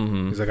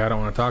 Mm-hmm. He's like, I don't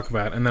want to talk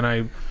about it. And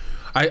then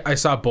I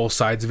saw both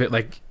sides of it.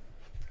 Like,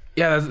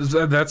 yeah,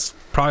 that's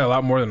probably a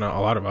lot more than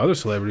a lot of other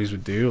celebrities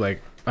would do.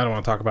 Like, I don't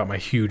want to talk about my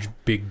huge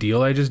big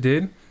deal I just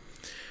did.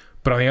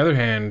 But on the other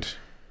hand,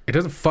 it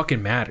doesn't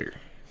fucking matter.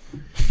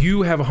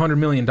 You have $100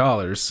 million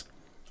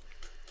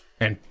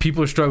and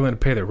people are struggling to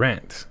pay their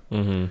rent.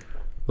 Mm-hmm.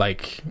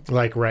 Like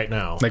right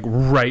now. Like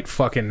right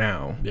fucking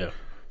now. Yeah.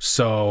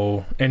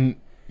 So, and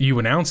you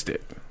announced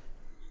it.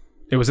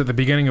 It was at the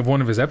beginning of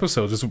one of his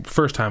episodes. This was the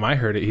first time I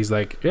heard it. He's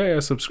like,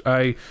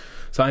 I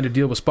signed a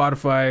deal with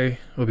Spotify.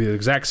 It'll be the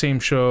exact same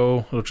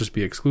show. It'll just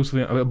be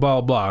exclusively, blah,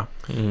 blah, blah.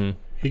 Mm-hmm.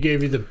 He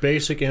gave you the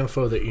basic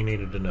info that you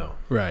needed to know.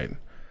 Right.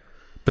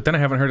 But then I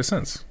haven't heard it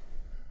since.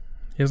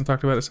 He hasn't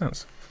talked about it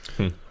since.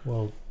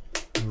 Well,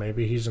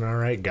 maybe he's an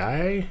alright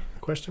guy?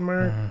 Question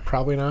mark?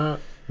 Probably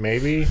not.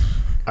 Maybe.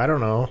 I don't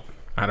know.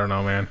 I don't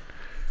know, man.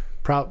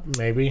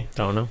 Maybe.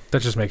 Don't know.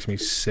 That just makes me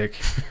sick.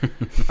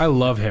 I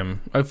love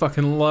him. I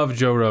fucking love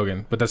Joe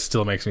Rogan, but that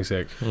still makes me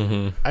sick.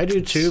 Mm-hmm. I do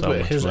too, So but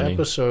much his money.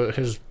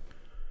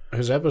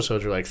 his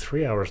episodes are like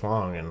 3 hours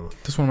long, and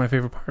That's one of my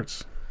favorite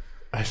parts.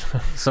 I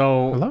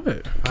So, love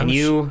it.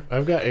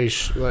 I've got a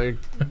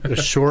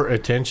short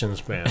attention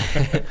span.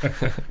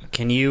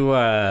 can you,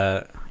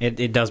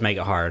 it does make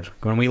it hard.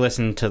 When we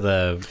listen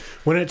to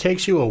When it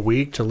takes you a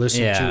week to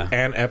listen Yeah. to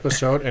an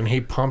episode, and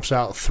he pumps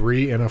out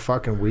 3 in a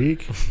fucking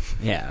week,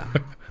 yeah.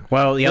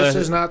 Well, the this other,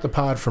 is not the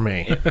pod for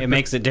me. it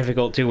makes it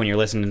difficult too when you're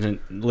listening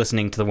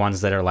to the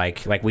ones that are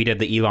like we did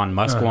the Elon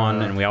Musk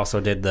one, and we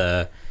also did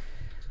the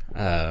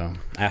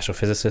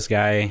astrophysicist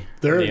guy.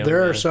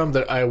 There are some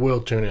that I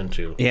will tune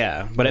into.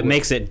 Yeah, but it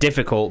makes it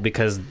difficult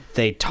because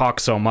they talk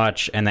so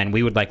much, and then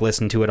we would like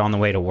listen to it on the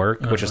way to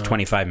work, which was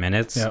 25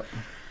 minutes. Yep.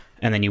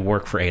 And then you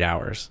work for 8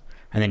 hours.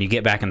 And then you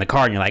get back in the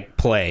car and you're like,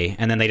 play.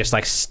 And then they just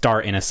like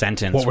start in a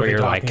sentence What were where they you're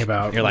talking like,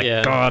 about? you're like,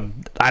 Yeah. God,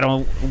 I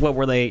don't, what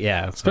were they?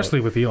 Yeah. So, Especially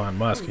with Elon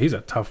Musk. He's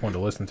a tough one to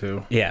listen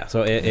to. yeah.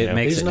 So it Yeah.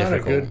 makes He's it not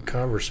difficult. a good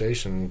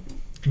conversation.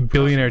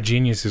 Billionaire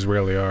geniuses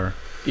rarely are.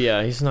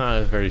 Yeah, he's not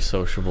a very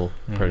sociable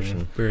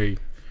person. Very.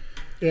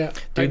 Yeah, I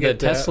Dude, the get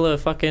that. Tesla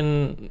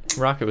fucking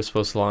rocket was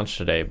supposed to launch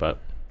today, but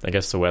I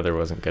guess the weather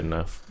wasn't good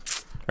enough.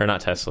 Or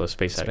not Tesla,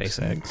 SpaceX.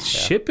 SpaceX.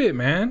 Ship it,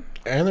 man.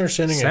 And they're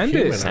sending Send a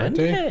it. human, Send aren't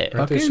they? it.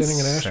 Aren't they Fucking sending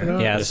an send-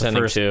 astronaut? Yeah, They're it's the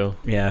sending first, two.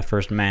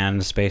 first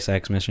manned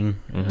SpaceX mission.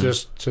 Mhm.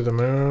 Just to the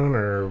moon,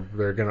 or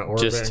they're going to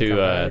orbit Just and to come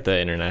back? the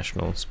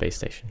International Space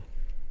Station.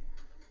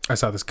 I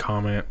saw this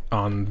comment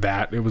on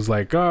that. It was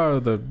like, oh,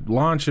 the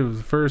launch of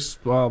the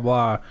first blah,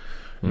 blah.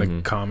 And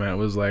the comment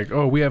was like,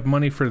 oh, we have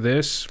money for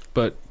this,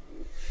 but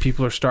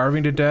people are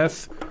starving to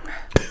death.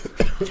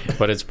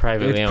 But it's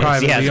privately It's owned.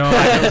 privately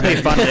Yeah, owned. they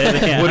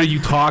funded. Yeah. What are you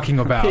talking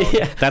about?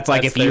 Yeah. That's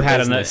like That's if you their had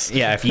business.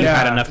 enough, Yeah.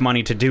 had enough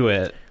money to do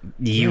it,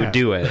 you would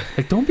do it.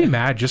 Like, don't be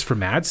mad just for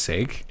mad's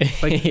sake.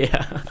 Like,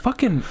 Yeah.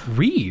 fucking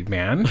read,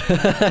 man.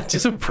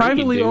 It's a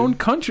privately dude. owned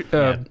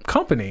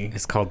company.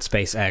 It's called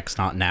SpaceX,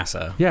 not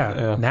NASA. Yeah,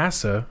 Yeah.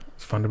 NASA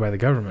is funded by the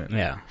government.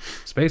 Yeah.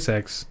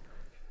 SpaceX,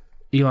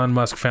 Elon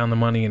Musk found the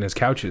money in his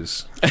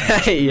couches,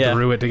 Yeah.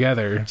 threw it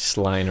together. Just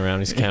lying around,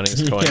 he's counting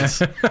his coins.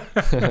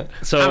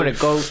 So I'm gonna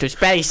go to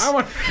space.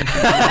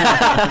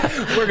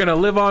 We're gonna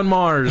live on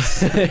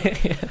Mars.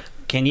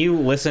 can you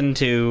listen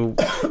to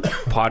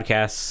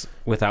podcasts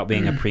without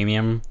being a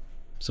premium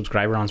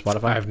subscriber on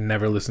Spotify? I've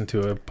never listened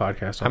to a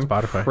podcast on I'm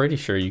Spotify. pretty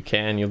sure you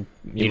can. You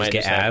You might just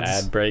get have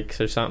ads? ad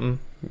breaks or something.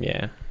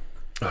 Yeah.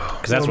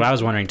 Because that's what I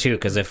was wondering too.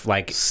 Because if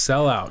like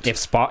Sell out.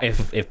 if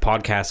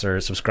podcasts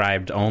are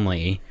subscribed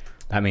only,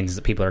 that means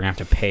that people are gonna have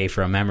to pay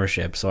for a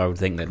membership. So I would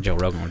think that Joe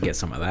Rogan would get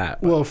some of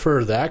that. Well,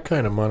 for that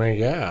kind of money,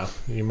 yeah,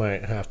 you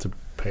might have to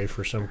pay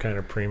for some kind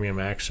of premium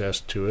access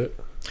to it.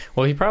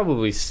 Well, he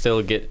probably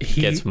still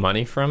gets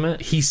money from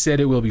it. He said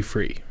it will be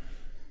free.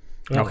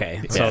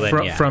 Okay, so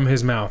then From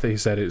his mouth, he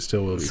said it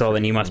still will be. so free.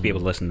 then you must be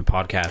able to listen to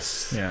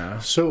podcasts. Yeah.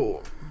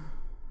 So,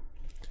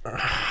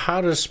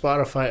 how does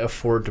Spotify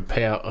afford to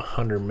pay out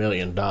 $100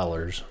 million?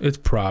 It's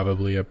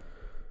probably a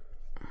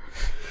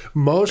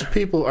Most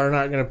people are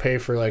not going to pay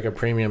for like a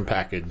premium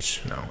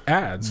package.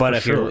 ads. But for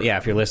if sure.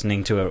 you're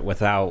listening to it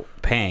without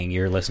paying,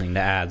 you're listening to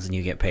ads and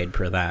you get paid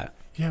per that.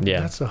 Yeah, but Yeah.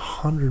 that's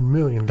 $100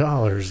 million.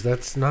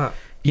 That's not.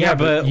 Yeah,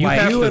 but you like-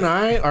 have You to and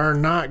I are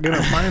not going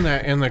to find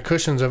that in the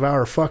cushions of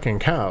our fucking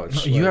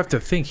couch. You Like, have to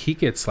think he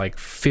gets like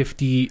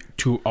 50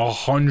 to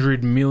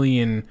 100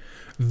 million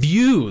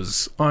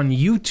views on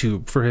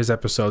YouTube for his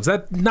episodes.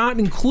 That not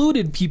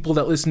included people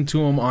that listen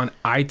to him on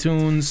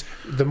iTunes.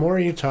 the more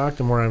you talk,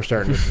 the more I'm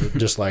starting to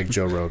dislike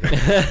Joe Rogan.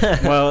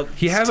 Well,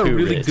 He has a too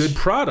really rich. good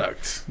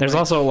product. there's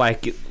also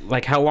like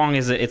how long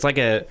is it? It's like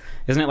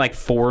isn't it like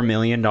 $4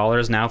 million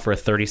now for a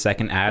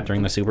 30-second ad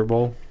during the Super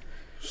Bowl?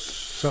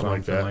 Something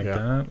like that. Yeah.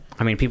 that.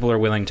 I mean, people are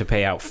willing to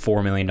pay out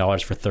 $4 million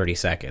for 30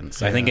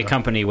 seconds. I think a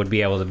company would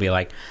be able to be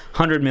like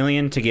 100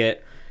 million to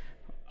get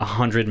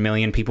 100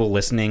 million people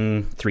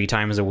listening 3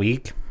 times a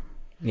week.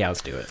 Yeah,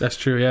 let's do it. That's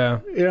true, yeah.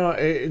 You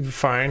know,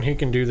 fine, he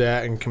can do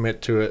that and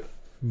commit to it.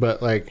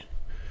 But like,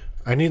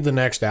 I need the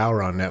next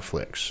hour on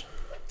Netflix.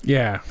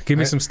 Yeah, give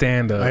me some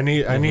stand-up. I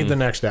need the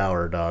next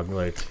hour, dog.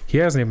 Like, He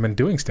hasn't even been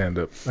doing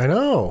stand-up. I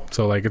know.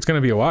 So, like, it's going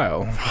to be a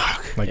while.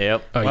 Like,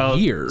 Yep. a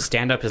year.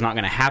 Stand-up is not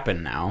going to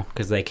happen now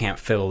because they can't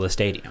fill the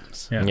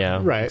stadiums. Yeah.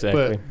 Right,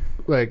 Exactly.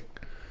 but like,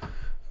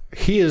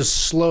 he is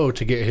slow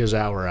to get his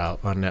hour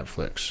out on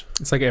Netflix.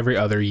 It's like every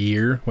other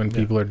year when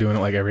people are doing it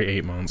like every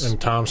 8 months. And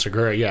Tom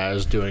Segura,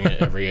 is doing it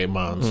every 8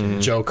 months.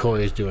 And Joe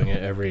Coy is doing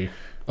it every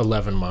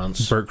 11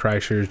 months. Bert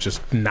Kreischer is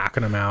just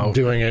knocking them out.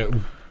 Doing it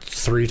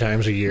 3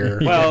 times a year.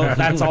 Well,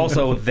 that's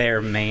also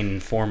their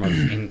main form of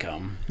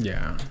income.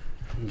 Yeah.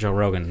 Joe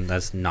Rogan,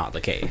 that's not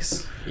the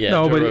case. Yeah,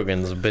 No, Joe but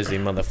Rogan's a busy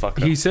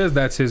motherfucker. He says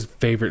that's his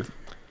favorite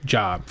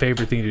job,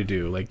 favorite thing to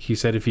do. Like, he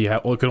said if he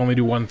could only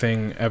do one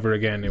thing ever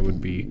again, it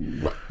would be.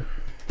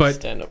 But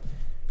Stand up.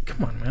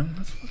 come on, man,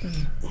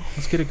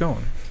 let's get it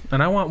going.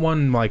 And I want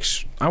one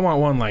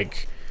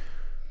like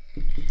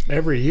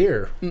Every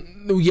year.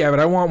 yeah, but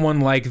I want one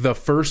like the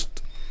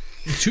first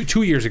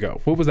 2 years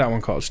ago. What was that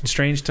one called?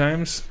 Strange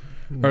Times,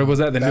 or was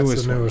that the That's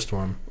newest the one? newest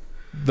one.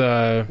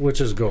 The Which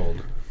is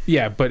gold.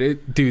 yeah, but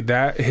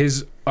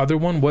his other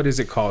one. What is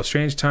it called?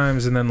 Strange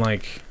Times, and then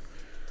like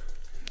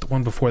the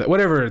one before that,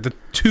 whatever. The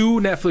 2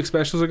 Netflix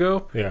specials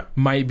ago Yeah.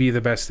 might be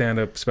the best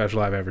stand-up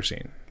special I've ever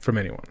seen from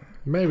anyone.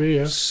 Maybe,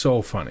 yeah.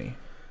 So funny.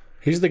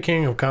 He's the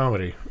king of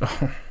comedy.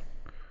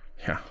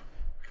 Yeah.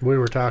 We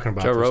were talking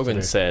about Joe this Rogan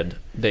today. said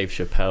Dave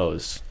Chappelle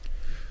is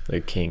the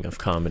king of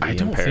comedy. I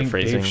don't I'm think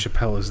paraphrasing. Dave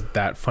Chappelle is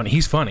that funny.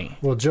 He's funny.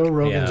 Well, Joe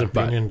Rogan's Yeah,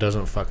 opinion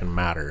doesn't fucking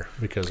matter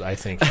because I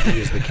think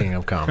he is the king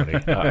of comedy.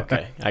 Oh,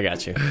 okay, I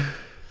got you.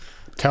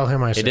 Tell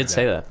him I He said did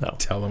say that though.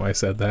 Tell him I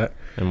said that.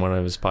 In one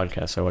of his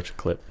podcasts, I watched a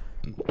clip.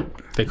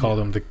 They called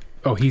him the.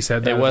 Oh, he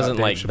said that. It wasn't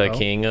about like Dave the Chappelle?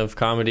 king of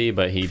comedy,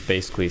 but he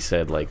basically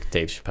said like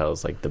Dave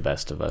Chappelle's like the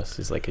best of us.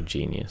 He's like a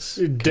genius.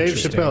 Dave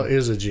Interesting. Chappelle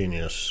is a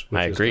genius. With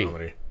I his agree.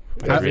 Comedy.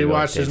 I Have agree you with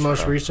watched his Dave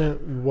most Chappelle.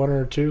 recent one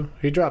or two?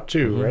 He dropped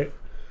 2, Mhm. right?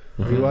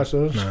 Have you watched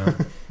those? No.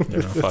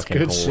 They're fucking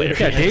good shit. hilarious.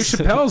 Yeah, Dave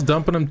Chappelle's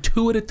dumping them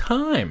 2 at a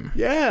time.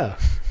 Yeah.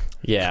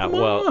 Yeah, Come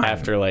well, on.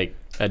 after like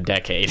a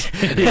decade.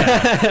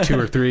 2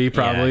 or 3,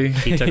 probably. Yeah,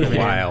 he took a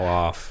while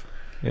off.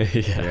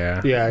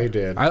 Yeah. Yeah, he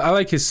did. I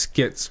like his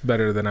skits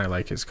better than I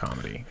like his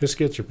comedy. His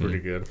skits are pretty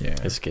good.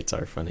 Yeah, His skits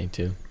are funny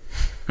too.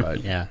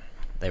 but Yeah,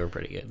 they were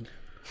pretty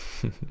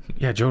good.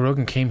 yeah, Joe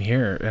Rogan came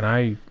here, and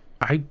I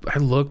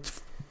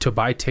looked to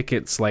buy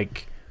tickets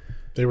like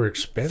They were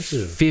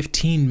expensive.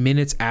 15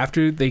 minutes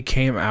after they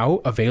came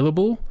out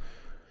available,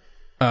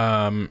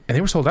 and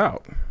they were sold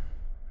out.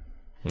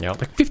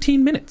 Yep. Like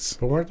 15 minutes.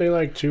 But weren't they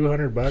like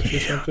 $200 or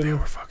something? They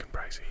were fucking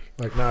pricey.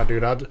 Like, nah,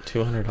 dude, I'll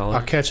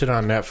 $200. catch it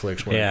on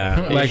Netflix. When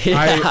Yeah. Like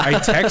I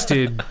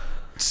texted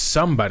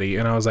somebody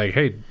and I was like,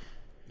 "Hey, do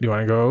you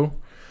want to go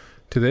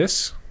to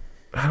this?"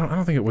 I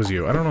don't think it was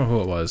you. I don't know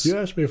who it was. You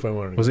asked me if I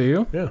wanted to. Was it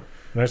you? Yeah.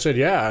 And I said,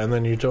 yeah. And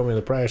then you told me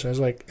the price. I was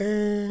like,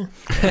 eh.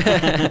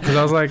 Because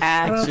I was like,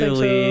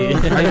 Actually,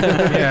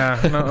 yeah.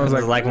 No, I was it was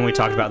like, like when we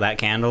talked about that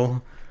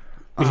candle.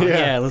 Oh, Yeah.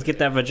 yeah, let's get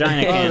that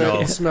vagina Oh,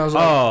 candle. it smells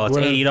like Oh, it's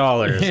Gwyneth-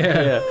 $80.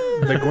 yeah.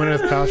 the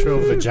Gwyneth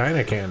Paltrow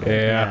vagina candle.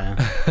 Yeah.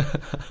 Yeah.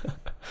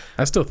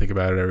 I still think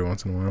about it every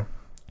once in a while.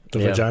 The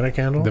Yeah. vagina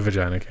candle? The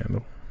vagina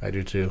candle. I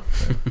do too.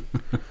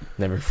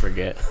 Never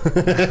forget.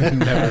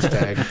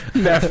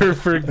 Never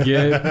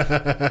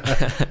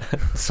forget.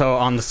 So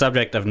on the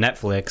subject of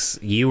Netflix,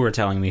 you were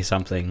telling me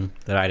something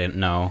that I didn't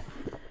know.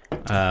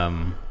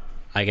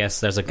 I guess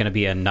there's going to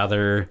be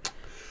another.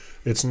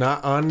 It's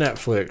not on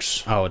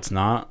Netflix. Oh, it's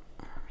not.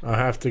 I'll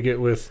have to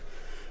get with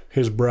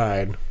his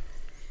bride.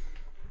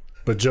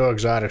 But Joe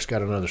Exotic's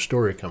got another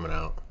story coming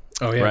out.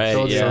 Oh yeah. Right,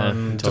 Told you. yeah. I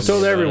Told me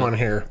told about everyone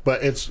here,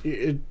 but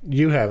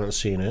you haven't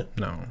seen it,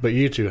 No. but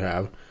you two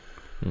have.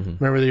 Mhm.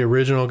 Remember the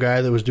original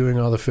guy that was doing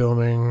all the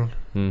filming?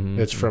 Mhm.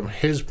 It's from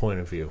his point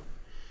of view.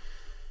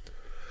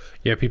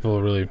 Yeah, people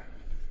are really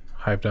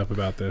hyped up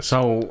about this.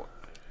 So,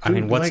 I Dude,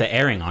 mean, what's like- it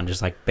airing on?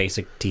 Just like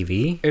basic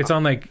TV? It's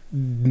on like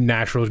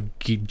National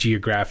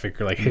Geographic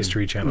or like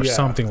History Channel or Yeah.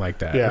 something like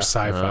that, Yeah. or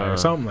Sci-Fi or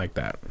something like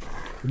that.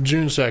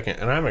 June 2nd,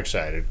 and I'm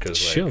excited because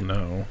She'll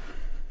know.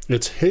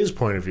 it's his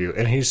point of view,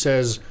 and he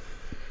says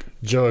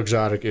Joe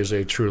Exotic is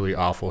a truly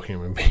awful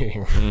human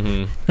being.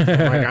 Mhm.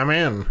 Like, I'm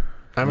in.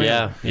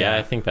 Yeah,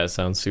 I think that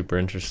sounds super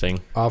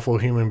interesting. Awful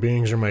human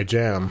beings are my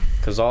jam.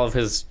 Because all of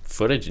his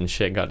footage and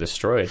shit got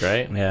destroyed,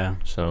 right? Yeah,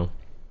 So,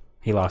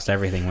 he lost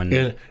everything when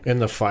In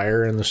the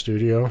fire in the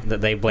studio.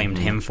 that they blamed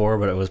him for,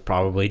 but it was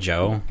probably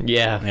Joe.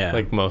 yeah, Yeah.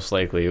 like most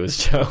likely it was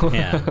Joe.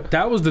 Yeah,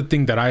 That was the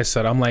thing that I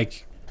said. I'm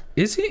like,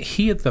 isn't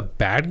he the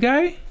bad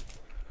guy?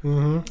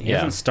 Mm-hmm. he Yeah.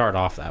 doesn't start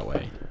off that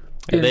way.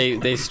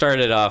 They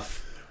started off.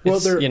 Well,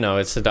 It's, they're-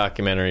 it's a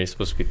documentary. It's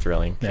supposed to be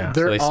thrilling. Yeah.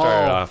 So They're they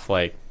started all- off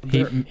like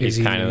Is he's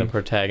he kind of the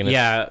protagonist.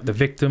 Yeah, the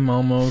victim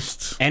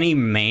almost? any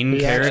main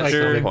He acts like At the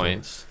character, certain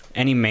points.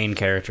 any main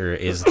character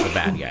is the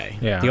bad guy.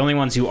 Yeah. The only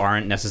ones who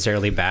aren't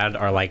necessarily bad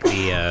are like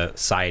the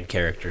side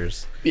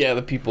characters. Yeah,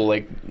 the people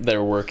like that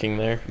are working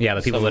there. Yeah,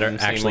 the people Some that of are them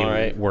seem actually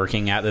alright.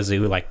 working at the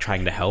zoo, like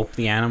trying to help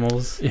the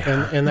animals. Yeah.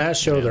 And in that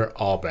show, they're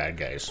all bad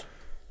guys.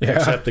 Yeah.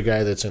 Except the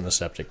guy that's in the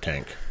septic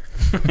tank.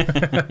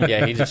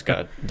 Yeah, he just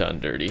got done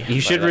dirty. You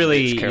should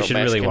really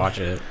watch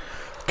it.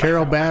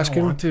 Carol I don't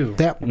Baskin. want to.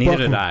 That Neither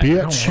fucking did I. I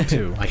don't bitch. want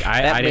to. Like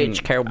I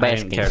didn't. Carol I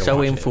didn't care to so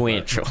watch it,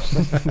 influential.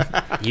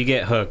 but you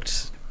get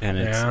hooked, and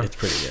Yeah. it's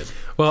pretty good.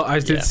 Well, I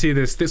did Yeah. see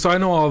this. So I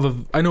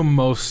know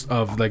most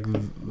of like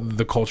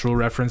the cultural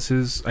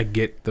references. I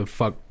get the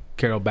fuck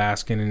Carol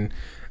Baskin and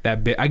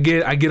that bit. I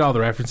get all the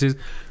references.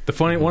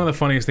 One of the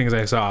funniest things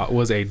I saw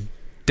was a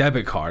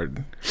debit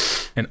card,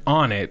 and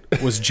on it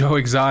was Joe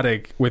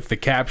Exotic with the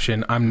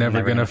caption, "I'm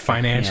never gonna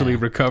financially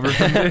recover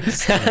from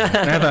this."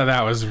 And I thought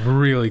that was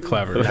really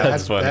clever.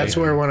 That's funny. That's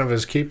where one of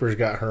his keepers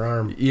got her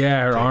arm.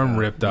 Yeah, her arm out.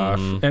 ripped off.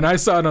 Mhm. And I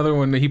saw another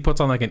one that he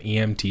puts on like an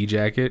EMT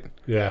jacket.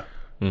 Yeah.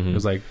 It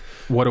was like,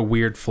 what a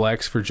weird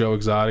flex for Joe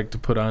Exotic to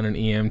put on an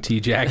EMT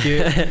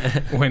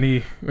jacket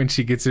when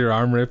she gets her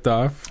arm ripped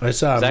off. I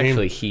saw It's a meme.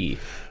 actually he.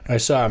 I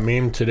saw a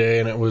meme today,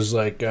 and it was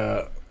like,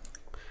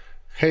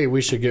 "Hey,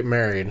 we should get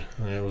married."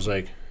 And it was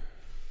like,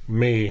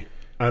 "Me,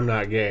 I'm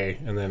not gay,"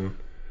 and then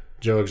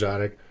Joe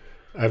Exotic,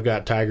 "I've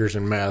got tigers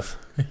and meth,"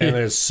 and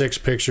there's 6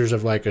 pictures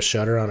of like a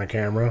shutter on a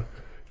camera.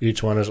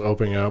 Each one is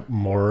opening up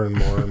more and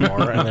more and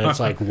more, and then it's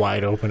like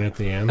wide open at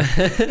the end.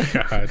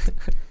 God.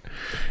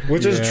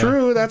 Which is Yeah.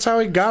 true. That's how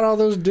he got all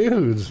those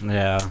dudes.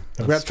 Yeah,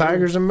 I've got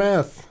tigers and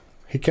meth.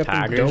 He kept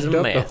Tigers them and doped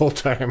up the meth. whole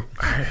time.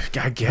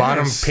 I guess. Bought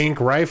him pink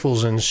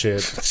rifles and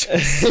shit.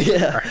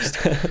 Yeah.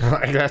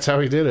 Like, that's how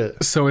he did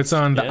it. So it's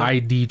on the Yeah.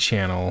 ID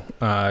channel.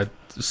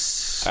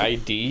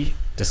 ID.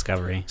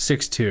 Discovery.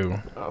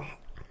 6/2.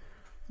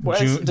 Why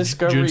is June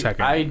Discovery 2nd.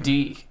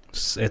 ID?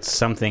 It's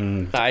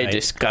something I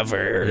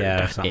discovered.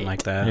 Yeah, something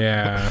like that.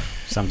 Yeah.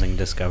 Something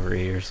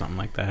Discovery or something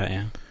like that.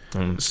 Yeah.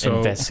 So-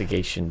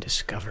 Investigation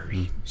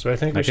Discovery. So I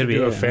think we That should could be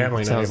do a it, yeah. family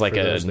night. Sounds like for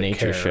a those that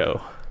nature care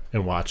show.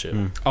 and watch it.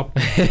 I'll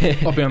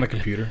be on the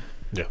computer.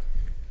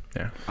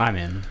 I'm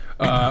in.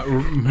 We're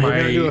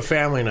gonna do a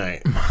family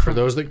night for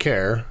those that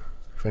care.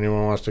 If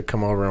anyone wants to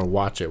come over and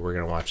watch it, we're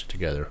gonna watch it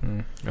together.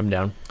 I'm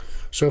down.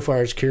 So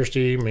far, it's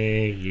Kirsty,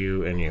 me,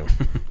 you, and you,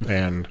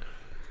 and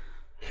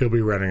he'll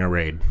be running a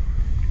raid.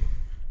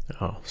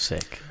 Oh,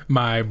 sick.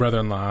 My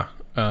brother-in-law,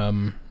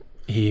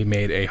 he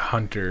made a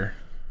hunter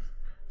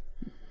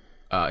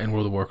in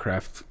World of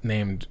Warcraft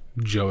named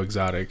Joe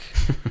Exotic,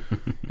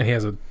 and he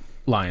has a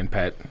lion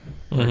pet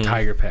or a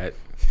tiger pet,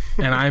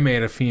 and I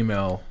made a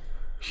female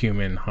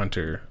human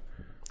hunter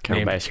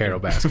Carol named Baskin. Carol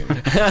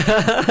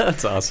Baskin.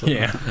 That's awesome.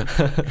 Yeah,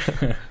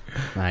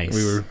 Nice.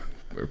 we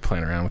were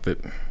playing around with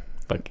it,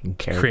 Fucking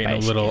Carol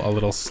creating Baskin. a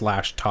little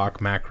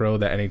 /talk macro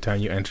that anytime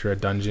you enter a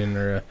dungeon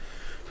or a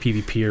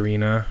PvP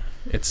arena,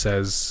 it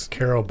says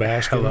Carol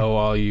Baskin. hello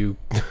all you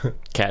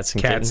Cats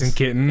and cats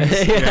kittens. and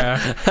kittens.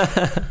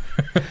 Yeah.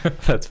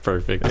 That's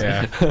perfect.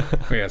 Yeah,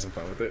 we had some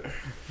fun with it.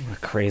 A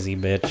crazy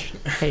bitch.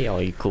 Hey, all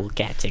you cool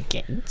cats and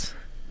kittens.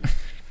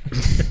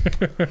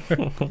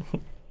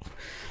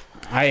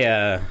 I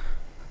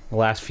the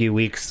last few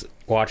weeks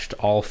watched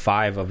all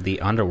 5 of the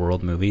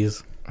UnderWorld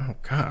movies. Oh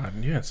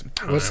God, you had some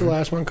time. What's the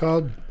last one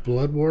called?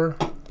 Blood War?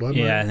 Blood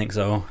Yeah, I War? think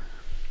so.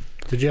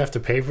 Did you have to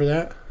pay for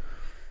that?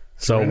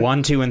 So Right.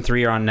 1, 2, and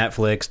 3 are on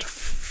Netflix.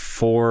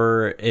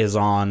 4 is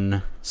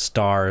on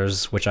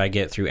Stars, which I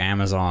get through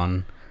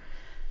Amazon.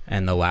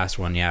 And the last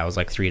one, yeah, it was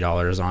like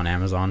 $3 on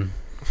Amazon.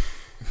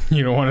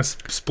 You don't want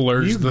to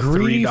splurge You the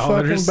greedy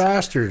fucking $3.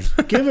 bastards!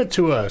 Give it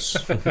to us.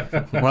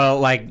 Well,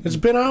 like, It's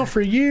been out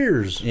for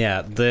years.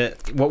 yeah,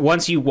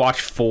 once you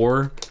watch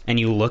 4 and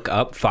you look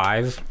up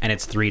 5 and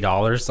it's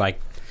 $3,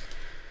 like,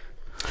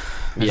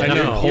 Yeah, I know.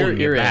 nothing holding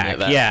you're you in back. it.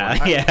 That Yeah,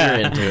 point. yeah.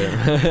 You're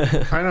into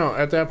it. I know.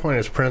 At that point,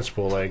 it's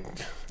principle. Like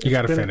You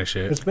got to been- finish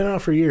it. it's been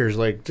out for years.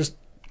 Like just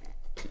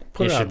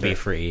put It it out should be there.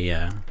 free,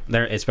 yeah.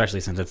 There, especially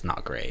since it's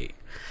not great.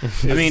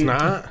 It's mean-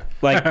 not.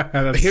 Like,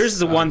 That's- here's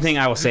the one thing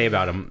I will say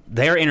about them: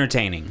 they're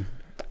entertaining,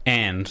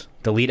 and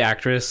the lead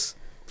actress,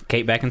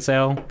 Kate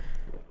Beckinsale,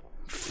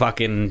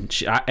 fucking,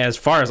 as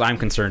far as I'm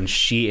concerned,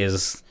 she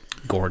is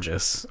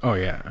gorgeous. Oh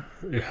yeah.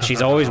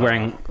 She's always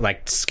wearing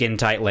like skin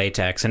tight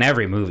latex in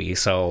every movie,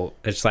 so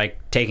it's like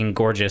taking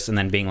gorgeous and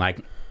then being like,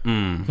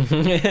 Throwing I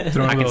a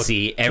can little-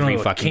 see throwing a every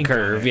little fucking kink on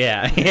curve. it.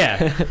 Yeah,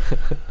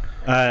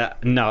 yeah.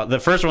 No, the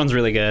first one's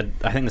really good.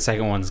 I think the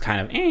second one's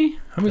kind of How many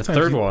The times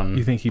third you, one-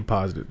 you think he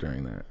paused it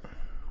during that?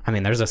 I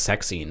mean, there's a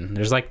sex scene.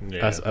 There's like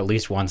Yeah. at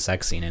least one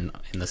sex scene in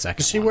the second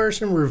Does she one. wear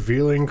some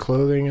revealing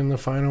clothing in the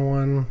final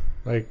one?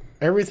 Like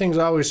everything's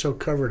always so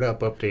covered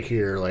up to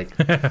here. Like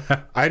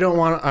I don't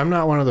want. I'm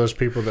not one of those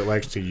people that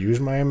likes to use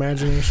my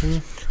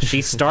imagination.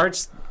 She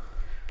starts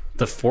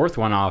the fourth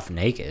one off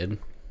naked.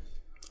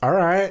 All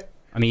right,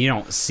 I mean, you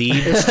don't see.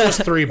 it's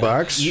just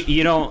 $3.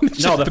 You don't.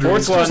 No, the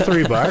fourth one. just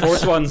 $3.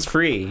 Fourth one's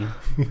free.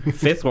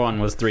 Fifth one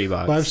was $3.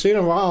 Well, I've seen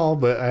them all,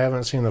 but I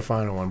haven't seen the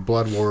final one,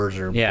 Blood Wars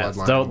or Yeah,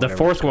 Bloodline. so or the whatever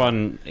fourth it's called.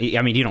 one,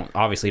 I mean, you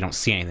don't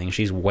see anything.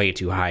 She's way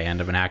too high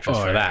end of an actress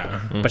Oh, for that.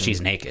 yeah. But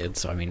she's naked,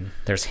 so I mean,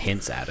 there's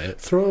hints at it.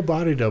 Throw a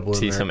body double in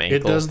See there. some It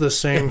ankle. does the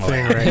same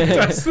thing right there.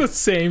 That's the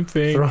same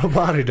thing. Throw a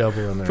body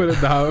double in Put there.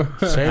 it down.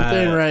 Same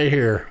thing right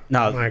here.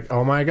 No, I'm like,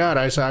 oh my god,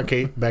 I saw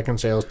Kate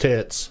Beckinsale's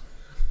tits.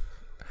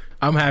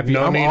 I'm happy.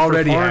 No I'm need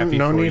already for porn, happy.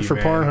 No for need you, for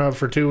man. Pornhub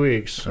for 2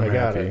 weeks. I'm I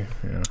got happy.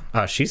 it.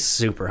 Yeah. she's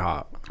super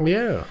hot.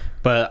 Yeah.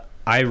 But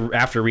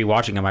after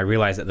rewatching them, I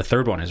realized that the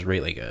third one is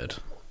really good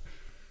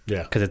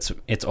Yeah. because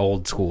it's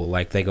old school.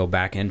 Like they go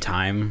back in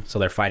time, so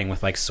they're fighting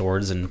with like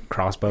swords and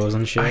crossbows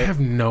and shit. I have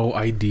no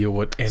idea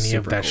what any of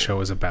Super that cool. show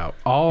is about.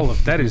 All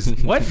of that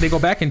is what they go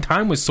back in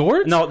time with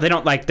swords. No, they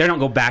don't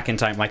go back in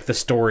time. Like the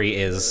story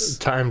is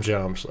Time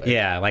jumps. Like,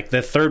 yeah, like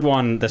the third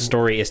one, the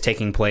story is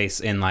taking place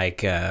in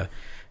like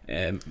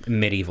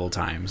medieval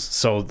times.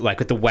 So like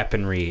with the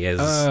weaponry is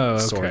Oh,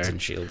 okay. swords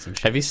and shields and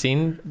shit. Have you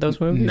seen those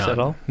movies None. at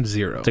all?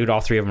 Zero. Dude,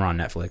 all 3 of them are on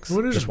Netflix.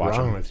 What is Just watch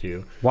wrong them. with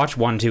you? Watch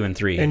 1, 2, and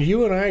 3. And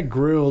you and I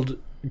grilled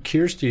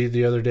Kirsty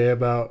the other day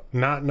about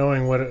not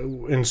knowing what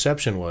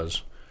Inception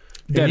was.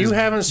 That And you is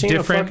haven't seen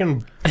different. a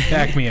fucking.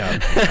 Back me up.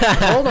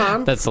 Hold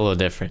on. That's a little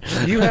different.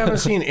 You haven't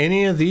seen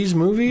any of these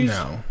movies?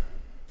 No.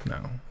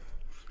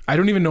 I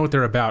don't even know what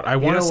they're about. I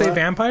want know to say what?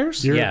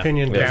 vampires. Your Yeah.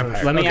 opinion doesn't.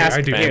 Vampire. let me Okay, ask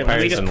I do. here, let me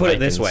Vampires just and put it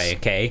this Lycans. way,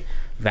 okay?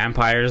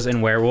 Vampires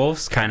and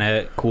werewolves, kind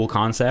of cool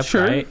concept,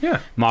 Sure. right? Yeah.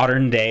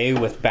 Modern day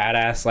with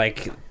badass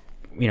like,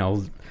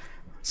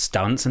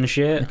 stunts and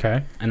shit.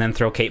 Okay. And then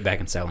throw Kate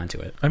Beckinsale into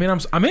it. I mean,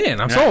 I'm in.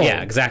 I'm sold.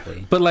 Yeah,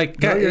 exactly. But like,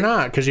 No, God, you're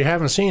not, because you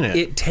haven't seen it.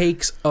 It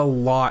takes a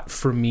lot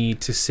for me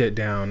to sit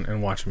down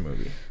and watch a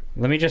movie.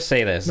 Let me just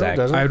say this, No, it Zach.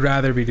 doesn't. I'd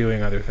rather be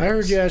doing other things. I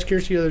heard you ask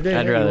Kirsty the other day.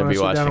 I'd "Hey, rather you wanna be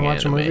sit down and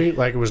watching watch a anime." movie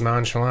like it was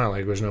nonchalant,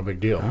 like it was no big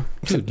deal.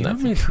 Dude, you know how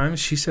many times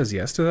she says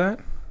yes to that?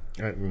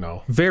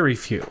 No. Very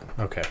few.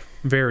 Okay.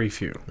 Very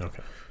few.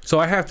 Okay. So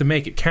I have to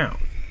make it count.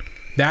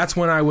 That's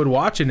when I would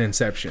watch an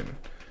Inception.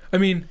 I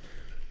mean,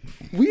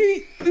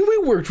 we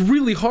worked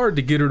really hard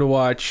to get her to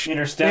watch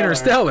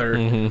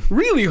Interstellar.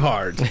 Really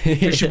hard.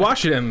 And she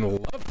watched it and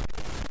loved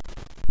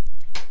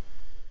it.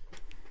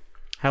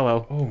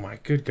 Hello. Oh my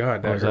good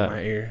God, that hurt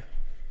my ear.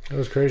 That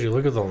was crazy.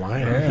 Look at the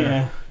line.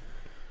 Yeah.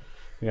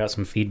 We got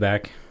some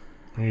feedback.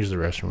 I'll use the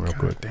restroom real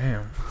quick.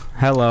 Damn.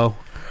 Hello.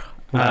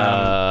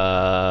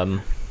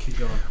 Keep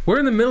going. We're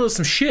in the middle of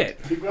some shit.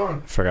 Keep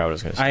going. Forgot what I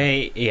was gonna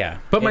say.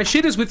 But my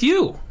shit is with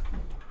you.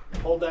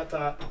 Hold that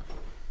thought.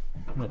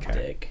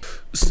 Okay.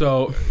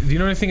 So, do you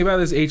know anything about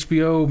this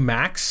HBO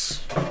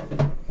Max?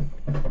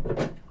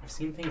 I've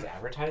seen things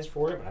advertised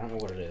for it, but I don't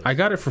know what it is. I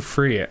got it for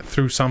free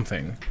through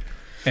something.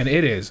 And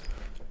it is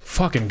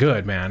fucking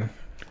good, man.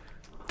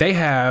 They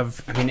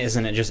have... I mean,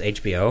 isn't it just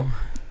HBO?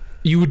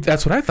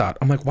 That's what I thought.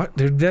 I'm like, what?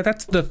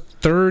 That's the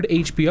third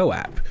HBO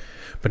app.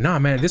 But nah,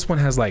 man, this one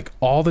has like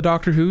all the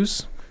Doctor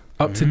Who's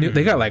up to new.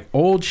 They got like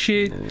old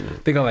shit.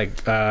 They got like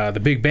the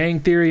Big Bang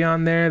Theory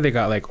on there. They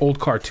got like old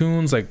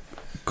cartoons, like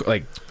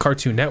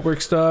Cartoon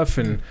Network stuff,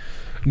 and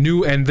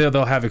new. And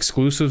they'll have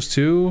exclusives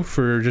too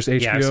for just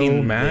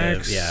HBO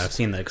Max. I've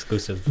seen the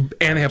exclusive.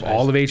 And they have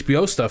all of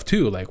HBO stuff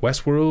too, like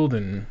Westworld,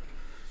 and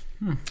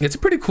it's a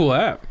pretty cool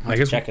app. I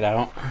guess check it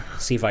out.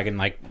 See if I can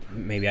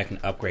maybe I can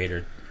upgrade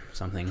or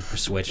something or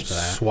switch to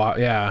that. Swap,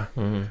 yeah.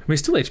 I mean,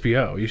 still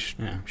HBO. You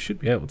should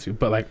be able to,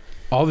 but like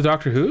all the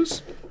Doctor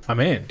Who's, I'm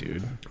in,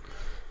 dude.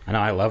 I know.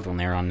 I loved when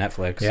they were on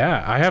Netflix.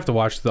 Yeah, I have to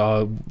watch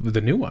the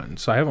new one,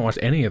 so I haven't watched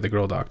any of the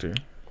Girl Doctor.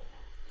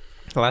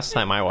 The last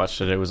time I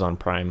watched it, it was on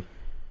Prime.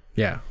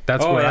 Yeah,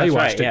 that's where I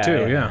watched it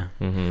too.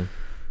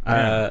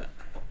 Yeah.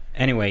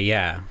 Anyway,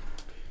 yeah,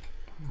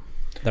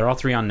 they're all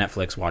three on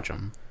Netflix. Watch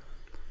them.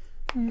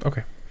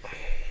 Okay.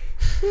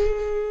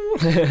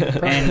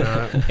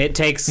 And it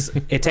takes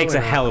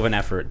a hell of an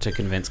effort to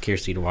convince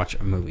Kirsty to watch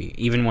a movie,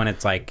 even when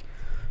it's like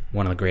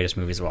one of the greatest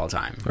movies of all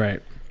time.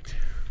 Right.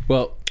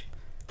 Well,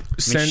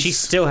 she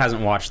still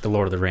hasn't watched The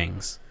Lord of the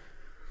Rings.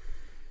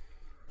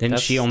 Didn't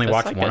she only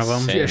watch one of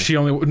them? Yeah, she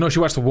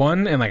watched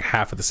one and like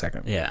half of the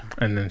second. Yeah,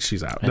 and then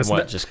she's out. And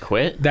just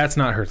quit? That's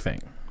not her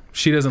thing.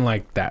 She doesn't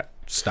like that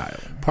style.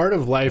 Part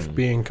of life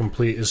being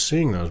complete is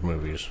seeing those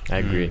movies. I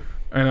agree.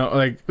 I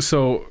know,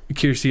 so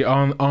Kirsty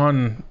on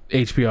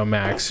HBO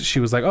Max,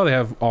 she was like, "Oh, they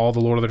have all the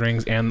Lord of the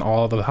Rings and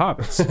all of the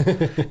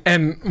Hobbits,"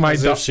 and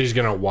she's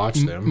gonna watch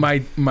them.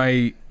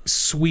 My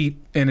sweet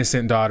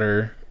innocent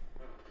daughter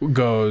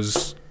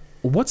goes,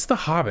 "What's the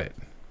Hobbit?"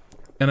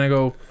 And I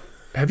go,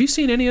 "Have you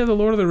seen any of the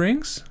Lord of the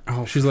Rings?"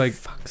 Oh, she's like,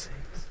 "Fuck's sake."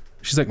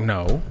 She's like,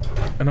 "No,"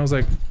 and I was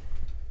like,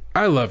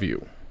 "I love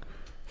you,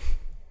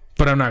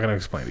 but I'm not gonna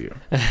explain to you.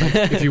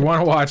 If you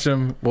want to watch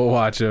them, we'll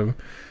watch them."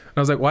 I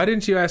was like, why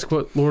didn't you ask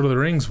what Lord of the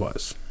Rings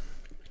was?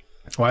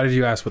 Why did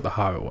you ask what The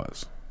Hobbit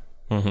was?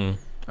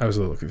 I was a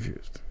little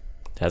confused.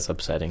 That's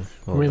upsetting.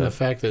 The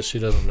fact that she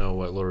doesn't know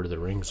what Lord of the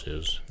Rings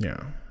is. Yeah.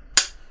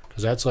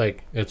 Because that's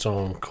like its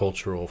own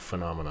cultural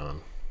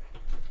phenomenon.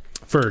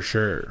 For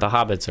sure. The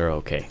Hobbits are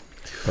okay.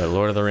 But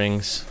Lord of the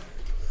Rings,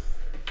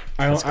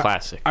 that's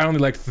classic. I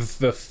only liked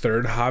the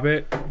third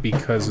Hobbit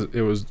because it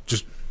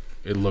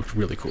looked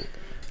really cool.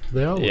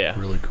 They all look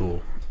really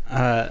cool.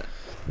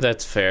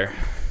 That's fair.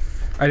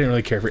 I didn't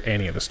really care for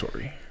any of the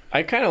story.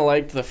 I kind of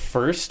liked the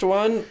first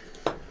one,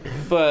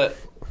 but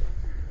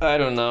I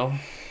don't know.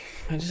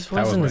 I just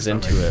wasn't as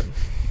into it.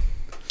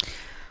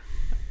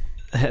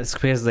 It's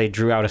because they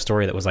drew out a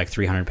story that was like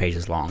 300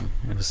 pages long.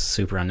 It was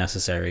super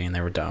unnecessary, and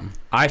they were dumb.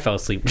 I fell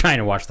asleep trying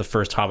to watch the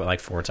first Hobbit like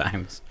 4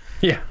 times.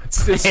 Yeah,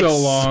 it's so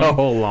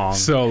long.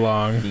 So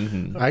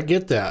long. I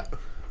get that.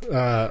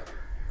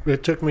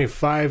 It took me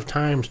 5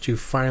 times to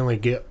finally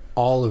get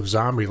all of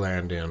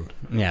Zombieland in.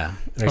 Yeah.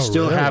 I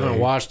still haven't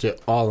watched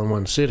it all in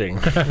one sitting.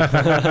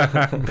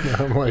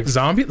 I'm like,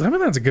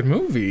 Zombieland's a good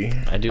movie.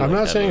 I'm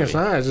not saying it's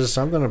not. It's just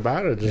something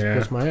about it just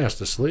puts my ass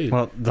to sleep.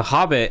 Well, The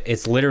Hobbit,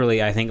 it's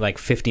literally, I think, like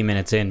 50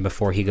 minutes in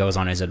before he goes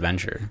on his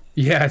adventure.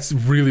 Yeah, it's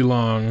really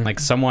long. Like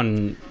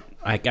someone...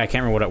 I can't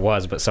remember what it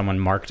was, but someone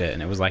marked it,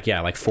 and it was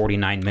like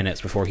 49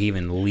 minutes before he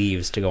even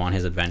leaves to go on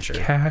his adventure.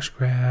 Cash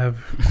grab.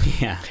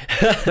 Yeah.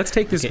 Let's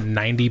take this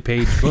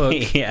 90-page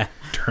book, yeah,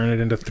 turn it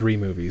into 3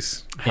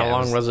 movies. How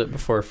long was it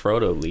before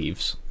Frodo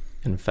leaves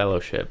in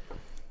Fellowship?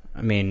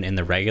 I mean, in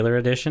the regular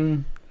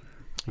edition,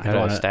 you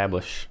gotta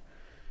establish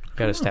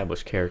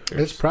characters.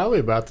 It's probably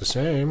about the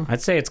same.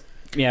 I'd say it's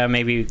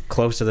maybe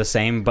close to the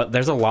same, but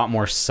there's a lot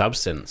more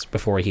substance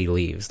before he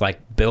leaves.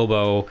 Like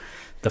Bilbo,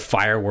 the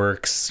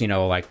fireworks,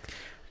 like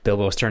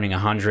Bilbo's turning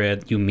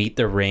 100. You meet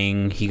the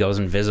ring. He goes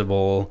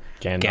invisible.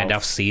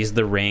 Gandalf sees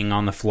the ring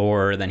on the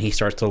floor. Then he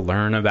starts to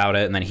learn about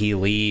it, and then he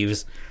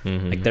leaves.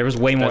 Like there was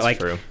way more. Like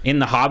true. In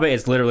The Hobbit,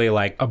 it's literally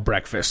like a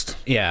breakfast.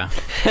 Yeah,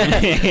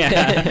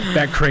 yeah.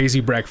 That crazy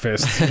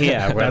breakfast.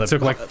 Yeah, that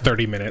took like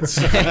 30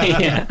 minutes.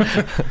 Yeah,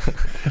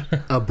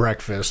 a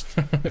breakfast.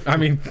 I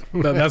mean,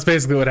 that's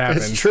basically what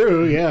happened. It's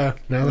true. Yeah.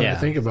 Now that I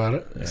think about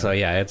it. Yeah. So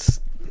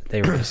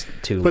they were just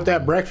too. But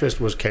that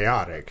breakfast was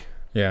chaotic.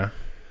 Yeah.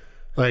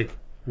 Like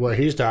what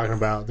he's talking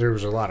about, there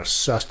was a lot of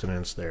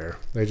sustenance there.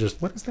 They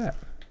just... What is that?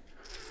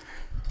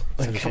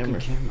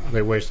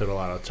 They wasted a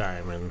lot of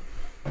time. And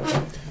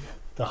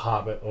The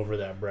Hobbit over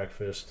that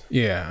breakfast.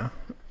 Yeah,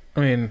 I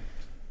mean,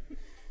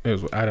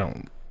 it was. I'll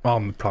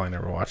probably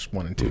never watch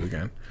 1 and 2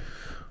 again.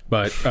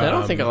 But I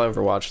don't think I'll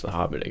ever watch The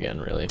Hobbit again.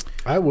 Really,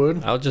 I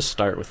would. I'll just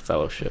start with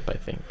Fellowship. I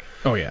think.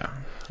 Oh yeah.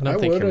 I don't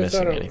think would. you're I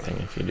missing thought it- anything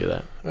if you do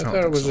that. I thought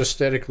it was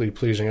aesthetically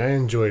pleasing. I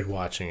enjoyed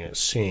watching it,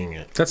 seeing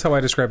it. That's how I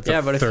described the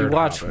Yeah, but if you third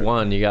watch Hobbit.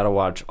 one, you got to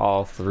watch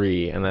all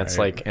 3, and that's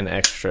Right. like an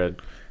extra,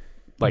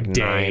 like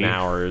Day. 9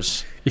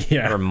 hours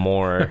Yeah. or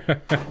more,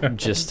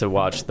 just to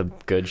watch the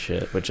good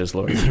shit, which is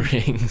Lord of the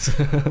Rings.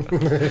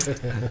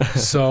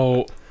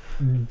 So,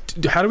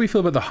 how do we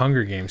feel about the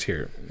Hunger Games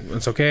here?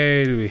 It's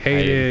okay. Do we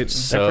hate it?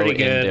 So They're pretty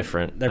good.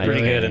 indifferent. They're I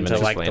pretty can't good even until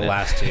like the explain it.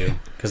 last 2,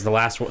 because the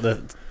last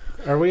one,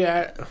 Are we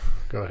at?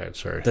 Go ahead.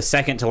 Sorry. the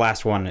second to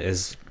last one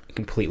is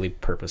completely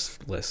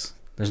purposeless.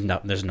 There's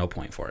no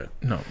point for it.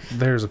 No,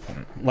 there's a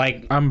point.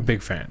 Like I'm a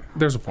big fan.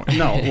 There's a point.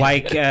 no,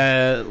 like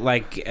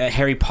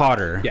Harry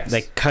Potter. Yes.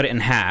 They cut it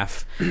in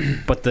half,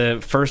 but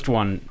the first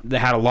one they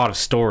had a lot of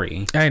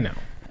story, I know.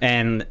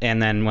 and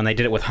then when they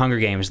did it with Hunger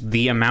Games,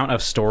 the amount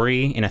of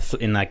story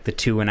in like the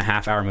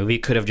 2.5 hour movie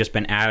could have just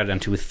been added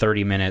onto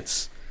 30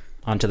 minutes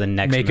onto the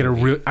next. Make it a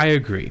movie. real. I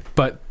agree,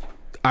 but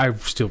I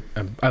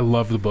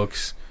love the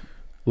books,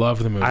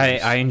 love the movies.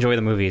 I enjoy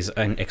the movies,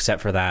 and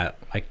except for that,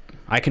 like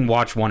I can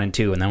watch 1 and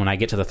 2, and then when I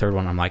get to the third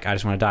one, I'm like, I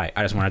just want to die.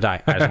 I just want to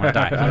die. I just want to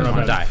die. I just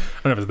want to die. I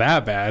don't know if it's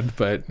that bad,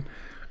 but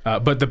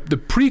the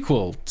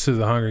prequel to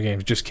the Hunger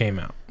Games just came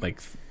out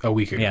like a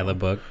week ago. Yeah, the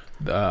book.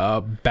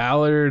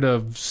 Ballad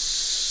of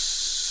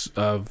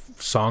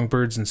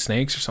Songbirds and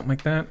Snakes or something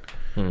like that.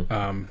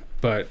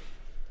 But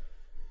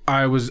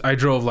I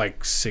drove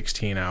like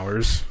 16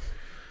 hours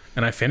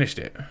and I finished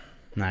it,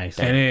 Nice.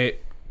 and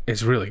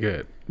it's really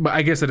good. But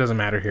I guess it doesn't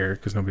matter here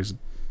because nobody's.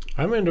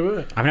 I'm into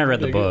it. I've never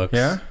read the Dig it. books.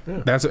 Yeah,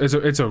 Yeah.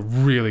 it's a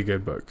really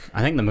good book.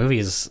 I think the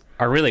movies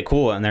are really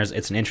cool, and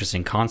it's an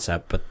interesting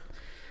concept, but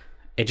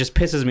it just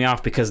pisses me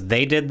off because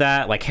they did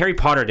that. Like Harry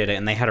Potter did it,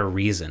 and they had a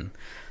reason.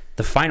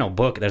 The final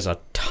book, there's a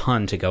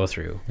ton to go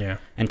through, Yeah.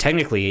 and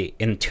technically,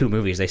 in 2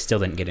 movies, they still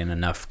didn't get in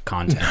enough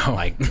content. No.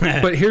 Like,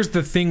 But here's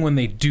the thing: when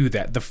they do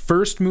that, the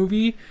first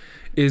movie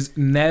is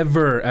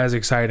never as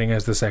exciting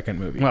as the second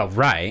movie. well,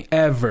 right?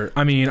 Ever.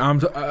 I mean,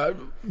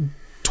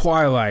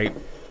 Twilight,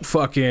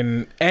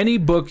 fucking any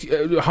book,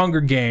 Hunger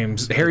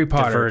Games, Harry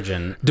Potter,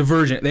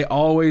 Divergent. They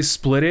always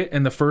split it,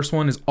 and the first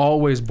one is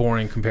always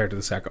boring compared to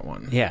the second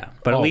one. Yeah,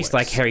 but at least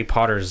Always. like Harry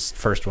Potter's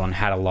first one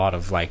had a lot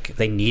of like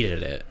they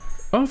needed it.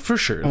 Oh, for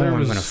sure. Oh, There I'm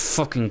was- gonna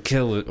fucking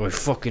kill it. I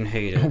fucking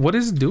hate it. What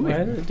is it doing?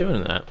 Why are they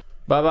doing that?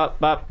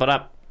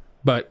 Ba-ba-ba-ba-da.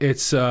 But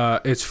it's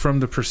from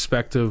the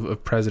perspective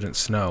of President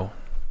Snow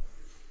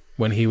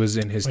when he was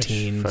in his Which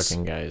teens.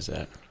 fucking guy is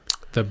that?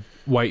 The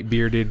white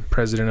bearded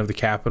president of the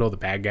Capitol, the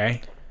bad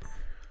guy.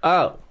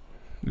 Oh,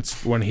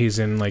 It's when he's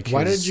in like.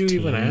 Why his did you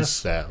even teens.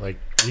 ask that? Like,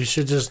 you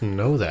should just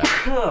know that.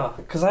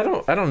 because I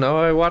don't know.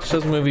 I watched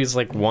those movies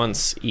like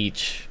once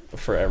each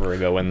forever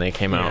ago when they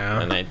came out,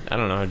 Yeah. and I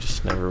don't know. I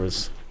just never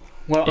was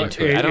Well,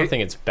 into it. I don't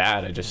think it's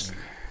bad. I just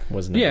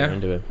was never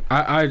into it.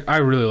 I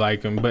really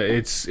like him, but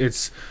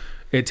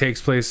it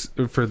takes place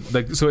for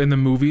like so in the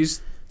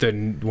movies,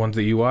 the ones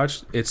that you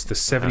watched, it's the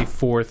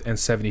 74th and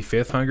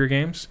 75th Hunger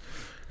Games,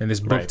 and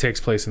this book Right.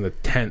 takes place in the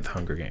 10th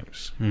Hunger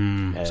Games.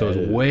 Mm. So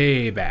it's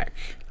way back,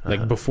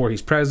 like before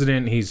he's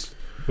president.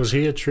 Was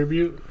he a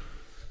tribute?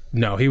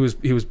 No, he was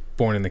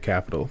born in the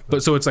Capitol,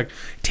 but so it's like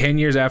 10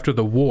 years after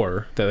the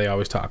war that they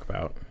always talk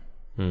about.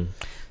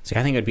 See,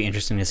 I think it'd be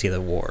interesting to see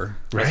the war.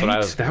 Right? That's what I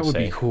was that gonna would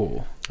say. be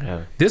cool.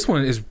 Yeah. This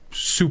one is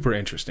super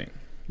interesting.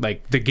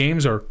 Like the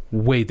games are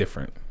way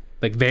different.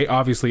 Like they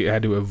obviously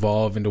had to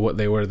evolve into what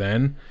they were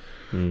then,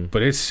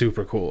 but it's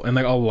super cool. And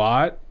like a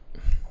lot,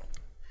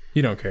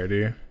 you don't care, do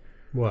you?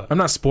 What? I'm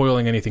not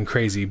spoiling anything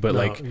crazy, but No,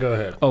 like go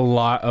ahead. a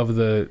lot of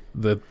the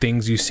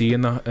things you see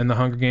in the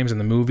Hunger Games and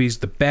the movies,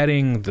 the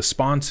betting, the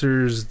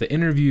sponsors, the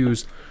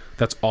interviews,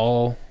 that's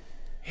all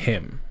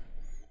him.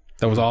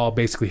 That was all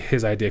basically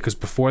his idea. Because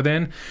before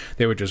then,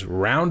 they would just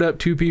round up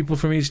 2 people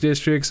from each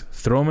district,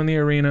 throw them in the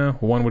arena,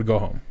 one would go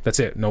home. That's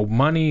it. No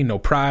money, no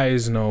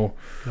prize, no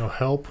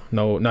help.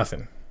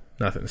 nothing.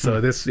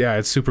 So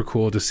it's super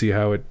cool to see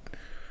how it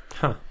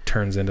Huh.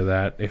 turns into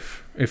that.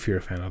 If you're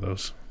a fan of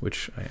those,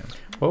 which I am.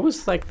 What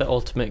was like the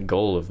ultimate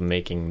goal of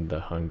making the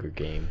Hunger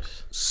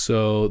Games?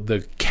 So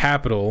the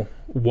Capitol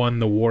won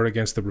the war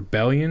against the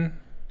rebellion,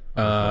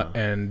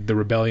 and the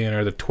rebellion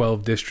are the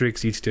 12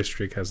 districts. Each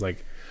district has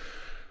like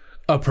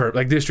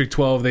like District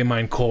 12, they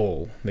mine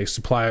coal. They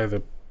supply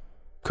the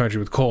country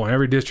with coal, and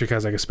every district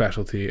has like a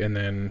specialty. And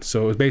then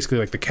so it was basically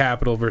like the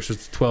Capitol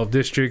versus the 12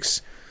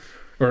 districts,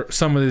 or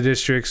some of the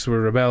districts were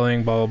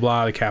rebelling. Blah blah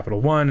blah. The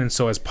Capitol won, and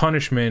so as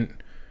punishment,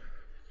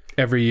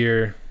 every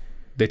year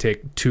they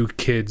take 2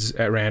 kids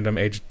at random,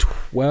 age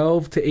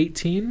 12 to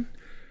 18.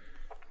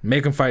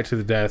 Make them fight to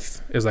the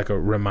death is like a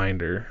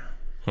reminder.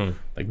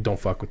 Like, don't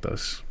fuck with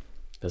us.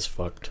 That's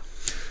fucked.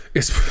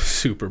 It's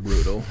super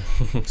brutal.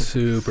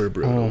 Super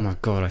brutal. Oh my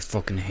god, I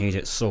fucking hate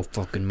it so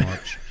fucking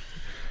much.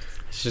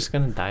 It's just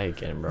gonna die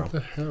again, bro. What the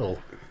hell?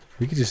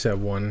 We could just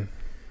have one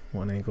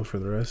ankle for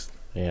the rest.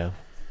 Yeah.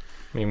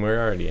 I mean, we're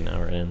already an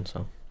hour in,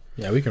 so.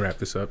 Yeah, we can wrap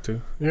this up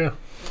too. Yeah.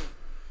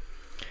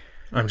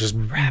 I'm just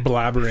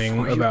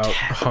blabbering about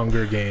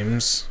Hunger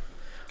Games.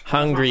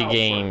 Hungry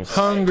Games.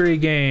 Hungry We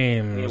at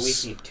Games.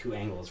 least need 2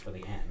 angles for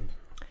the end.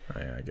 Oh,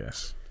 yeah, I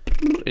guess.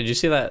 Did you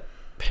see that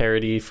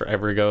parody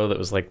forever ago that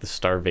was like the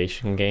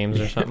Starvation Games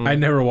or something? I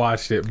never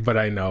watched it, but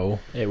I know.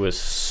 It was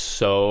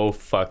so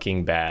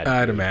fucking bad.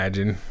 I'd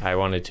imagine. I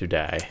wanted to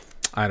die.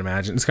 I'd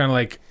imagine. It's kind of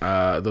like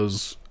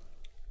those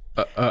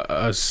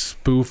a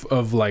spoof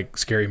of like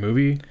Scary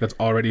Movie that's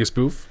already a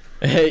spoof.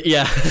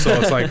 Yeah. So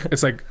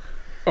it's like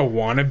a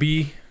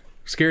wannabe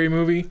Scary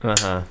Movie.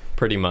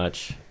 Pretty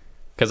much.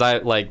 Because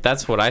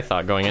that's what I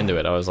thought going into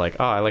it. I was like,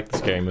 oh, I like the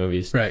scary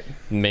movies. Right.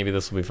 Maybe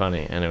this will be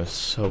funny. And it was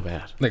so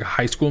bad. Like a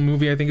high school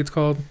movie, I think it's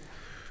called.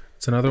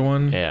 It's another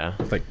one. Yeah.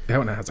 Like that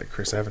one has like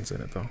Chris Evans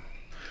in it though.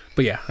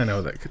 But yeah, I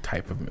know that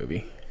type of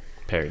movie.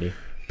 Parody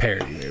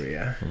movie,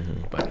 yeah.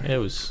 Mm-hmm. But it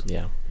was,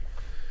 yeah.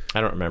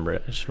 I don't remember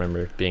it. I just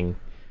remember being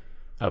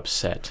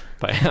upset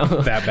by how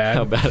that bad.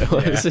 How bad it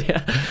was.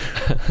 Yeah.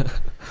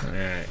 All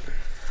right.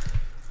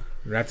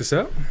 Wrap this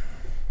up.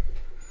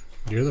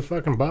 You're the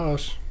fucking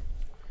boss.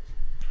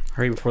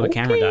 Hurry before the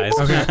camera dies.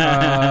 Okay. If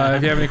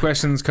you have any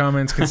questions,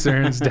 comments,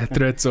 concerns, death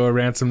threats, or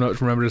ransom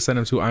notes, remember to send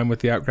them to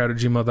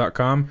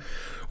imwiththeoutcrowd@gmail.com.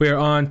 We are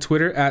on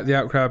Twitter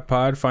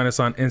 @theoutcrowdpod. Find us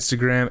on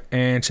Instagram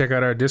and check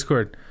out our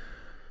Discord.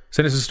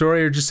 Send us a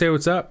story or just say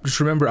what's up. Just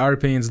remember, our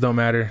opinions don't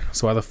matter.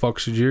 So why the fuck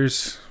should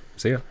yours?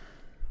 See ya.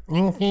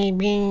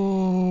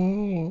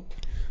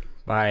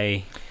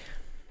 Bye.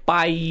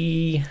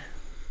 Bye.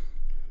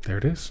 There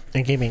it is.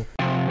 Thank you.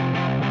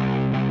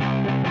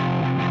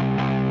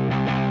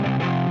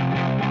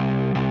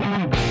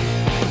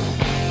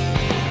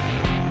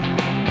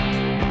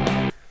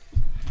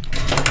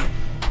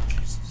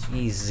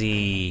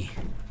 Easy.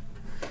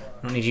 I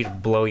don't need you to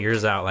blow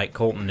yours out like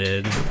Colton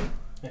did.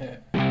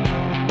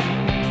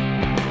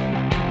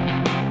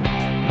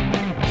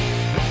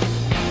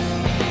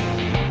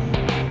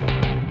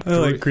 I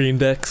like green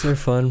decks. They're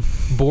fun.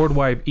 Board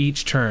wipe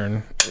each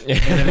turn, and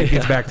then it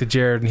gets back to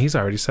Jared, and he's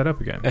already set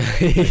up again.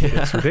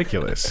 It's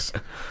ridiculous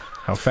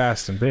how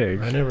fast and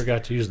big. I never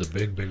got to use the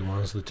big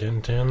ones, the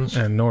 10-10s.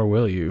 And nor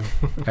will you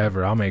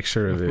ever. I'll make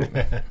sure of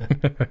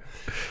it.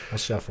 I'll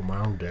shuffle my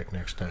own deck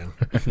next time.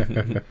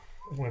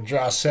 I'm gonna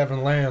draw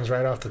 7 lands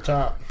right off the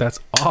top. That's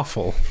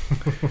awful.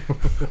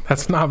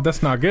 That's not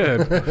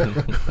good.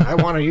 I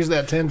want to use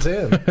that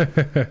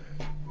 10-10.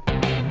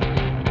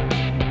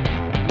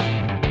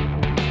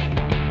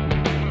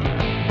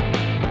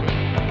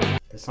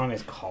 This song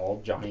is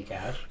called Johnny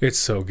Cash. It's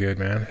so good,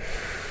 man.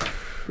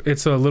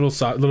 It's a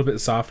little bit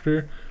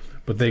softer,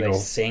 but they go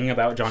sing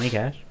about Johnny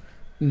Cash.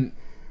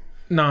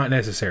 Not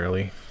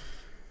necessarily.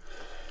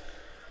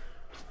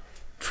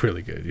 It's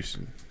really good. You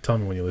should tell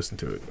me when you listen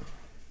to it.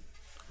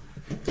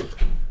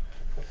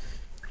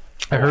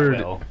 I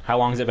heard. How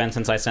long has it been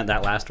since I sent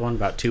that last one?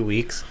 About 2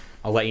 weeks.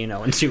 I'll let you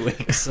know in 2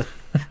 weeks.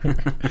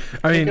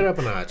 I mean, Pick it up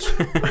a notch.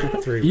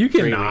 you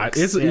cannot.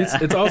 weeks.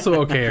 It's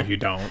also okay if you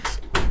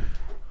don't.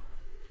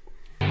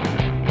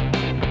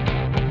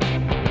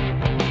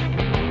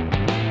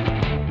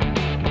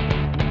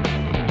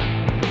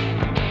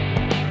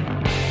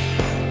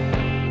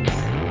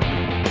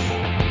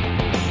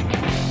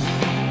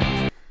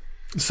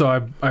 So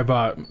I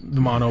bought the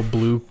mono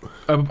blue.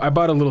 I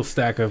bought a little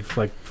stack of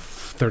like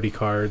 30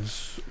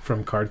 cards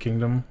from Card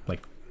Kingdom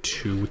like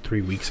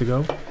 2-3 weeks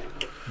ago.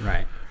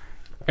 Right.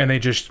 And they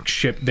just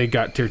shipped. They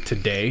got here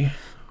today,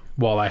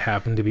 while I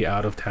happened to be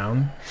out of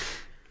town.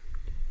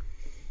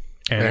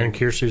 And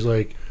Kiersey's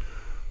like,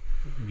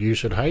 you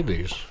should hide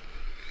these.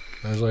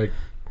 I was like,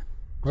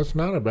 that's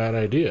not a bad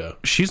idea.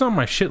 She's on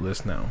my shit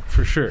list now,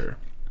 for sure.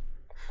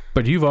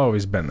 But you've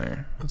always been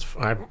there.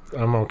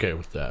 I'm okay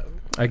with that.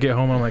 I get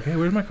home and I'm like, hey,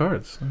 where's my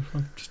cards?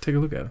 Just take a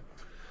look at them.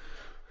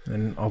 And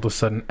then all of a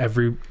sudden,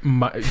 every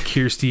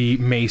Kirsty,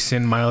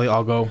 Mason, Miley,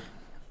 all go.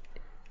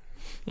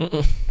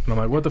 And I'm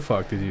like, what the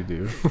fuck did you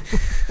do?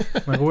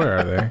 I'm like, where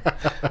are they?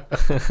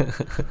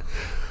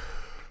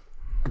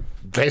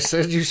 They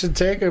said you should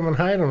take them and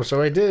hide them,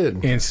 so I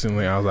did.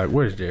 Instantly, I was like,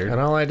 where's Jared?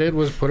 And all I did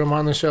was put them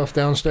on the shelf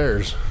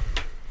downstairs.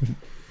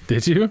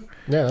 Did you?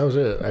 Yeah, that was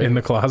it. In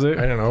the closet?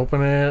 I didn't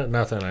open it,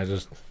 nothing. I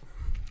just...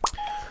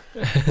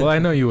 Well, I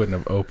know you wouldn't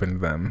have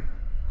opened them.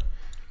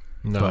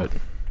 No. But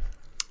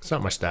it's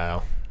not my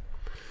style.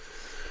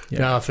 Yeah.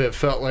 Now, if it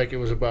felt like it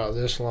was about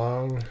this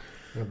long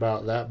and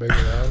about that big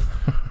around,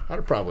 I'd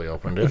have probably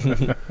opened it.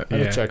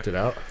 I'd have checked it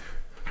out.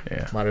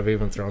 Yeah. Might have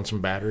even thrown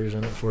some batteries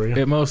in it for you.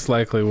 It most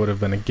likely would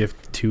have been a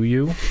gift to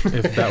you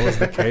if that was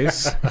the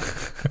case.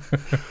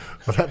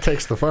 Well, that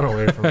takes the fun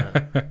away from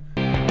it.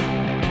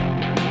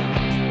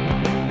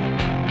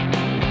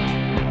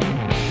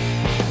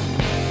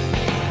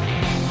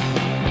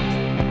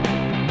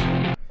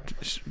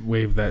 Just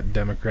wave that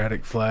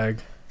Democratic flag.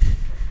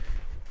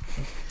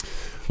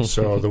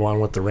 So the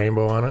one with the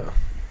rainbow on it?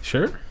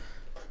 Sure.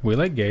 We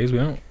like gays. We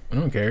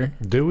don't care.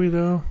 Do we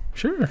though?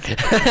 Sure.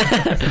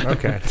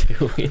 Okay.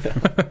 Do we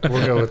though?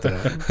 We'll go with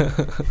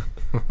that.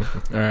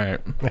 All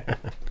right.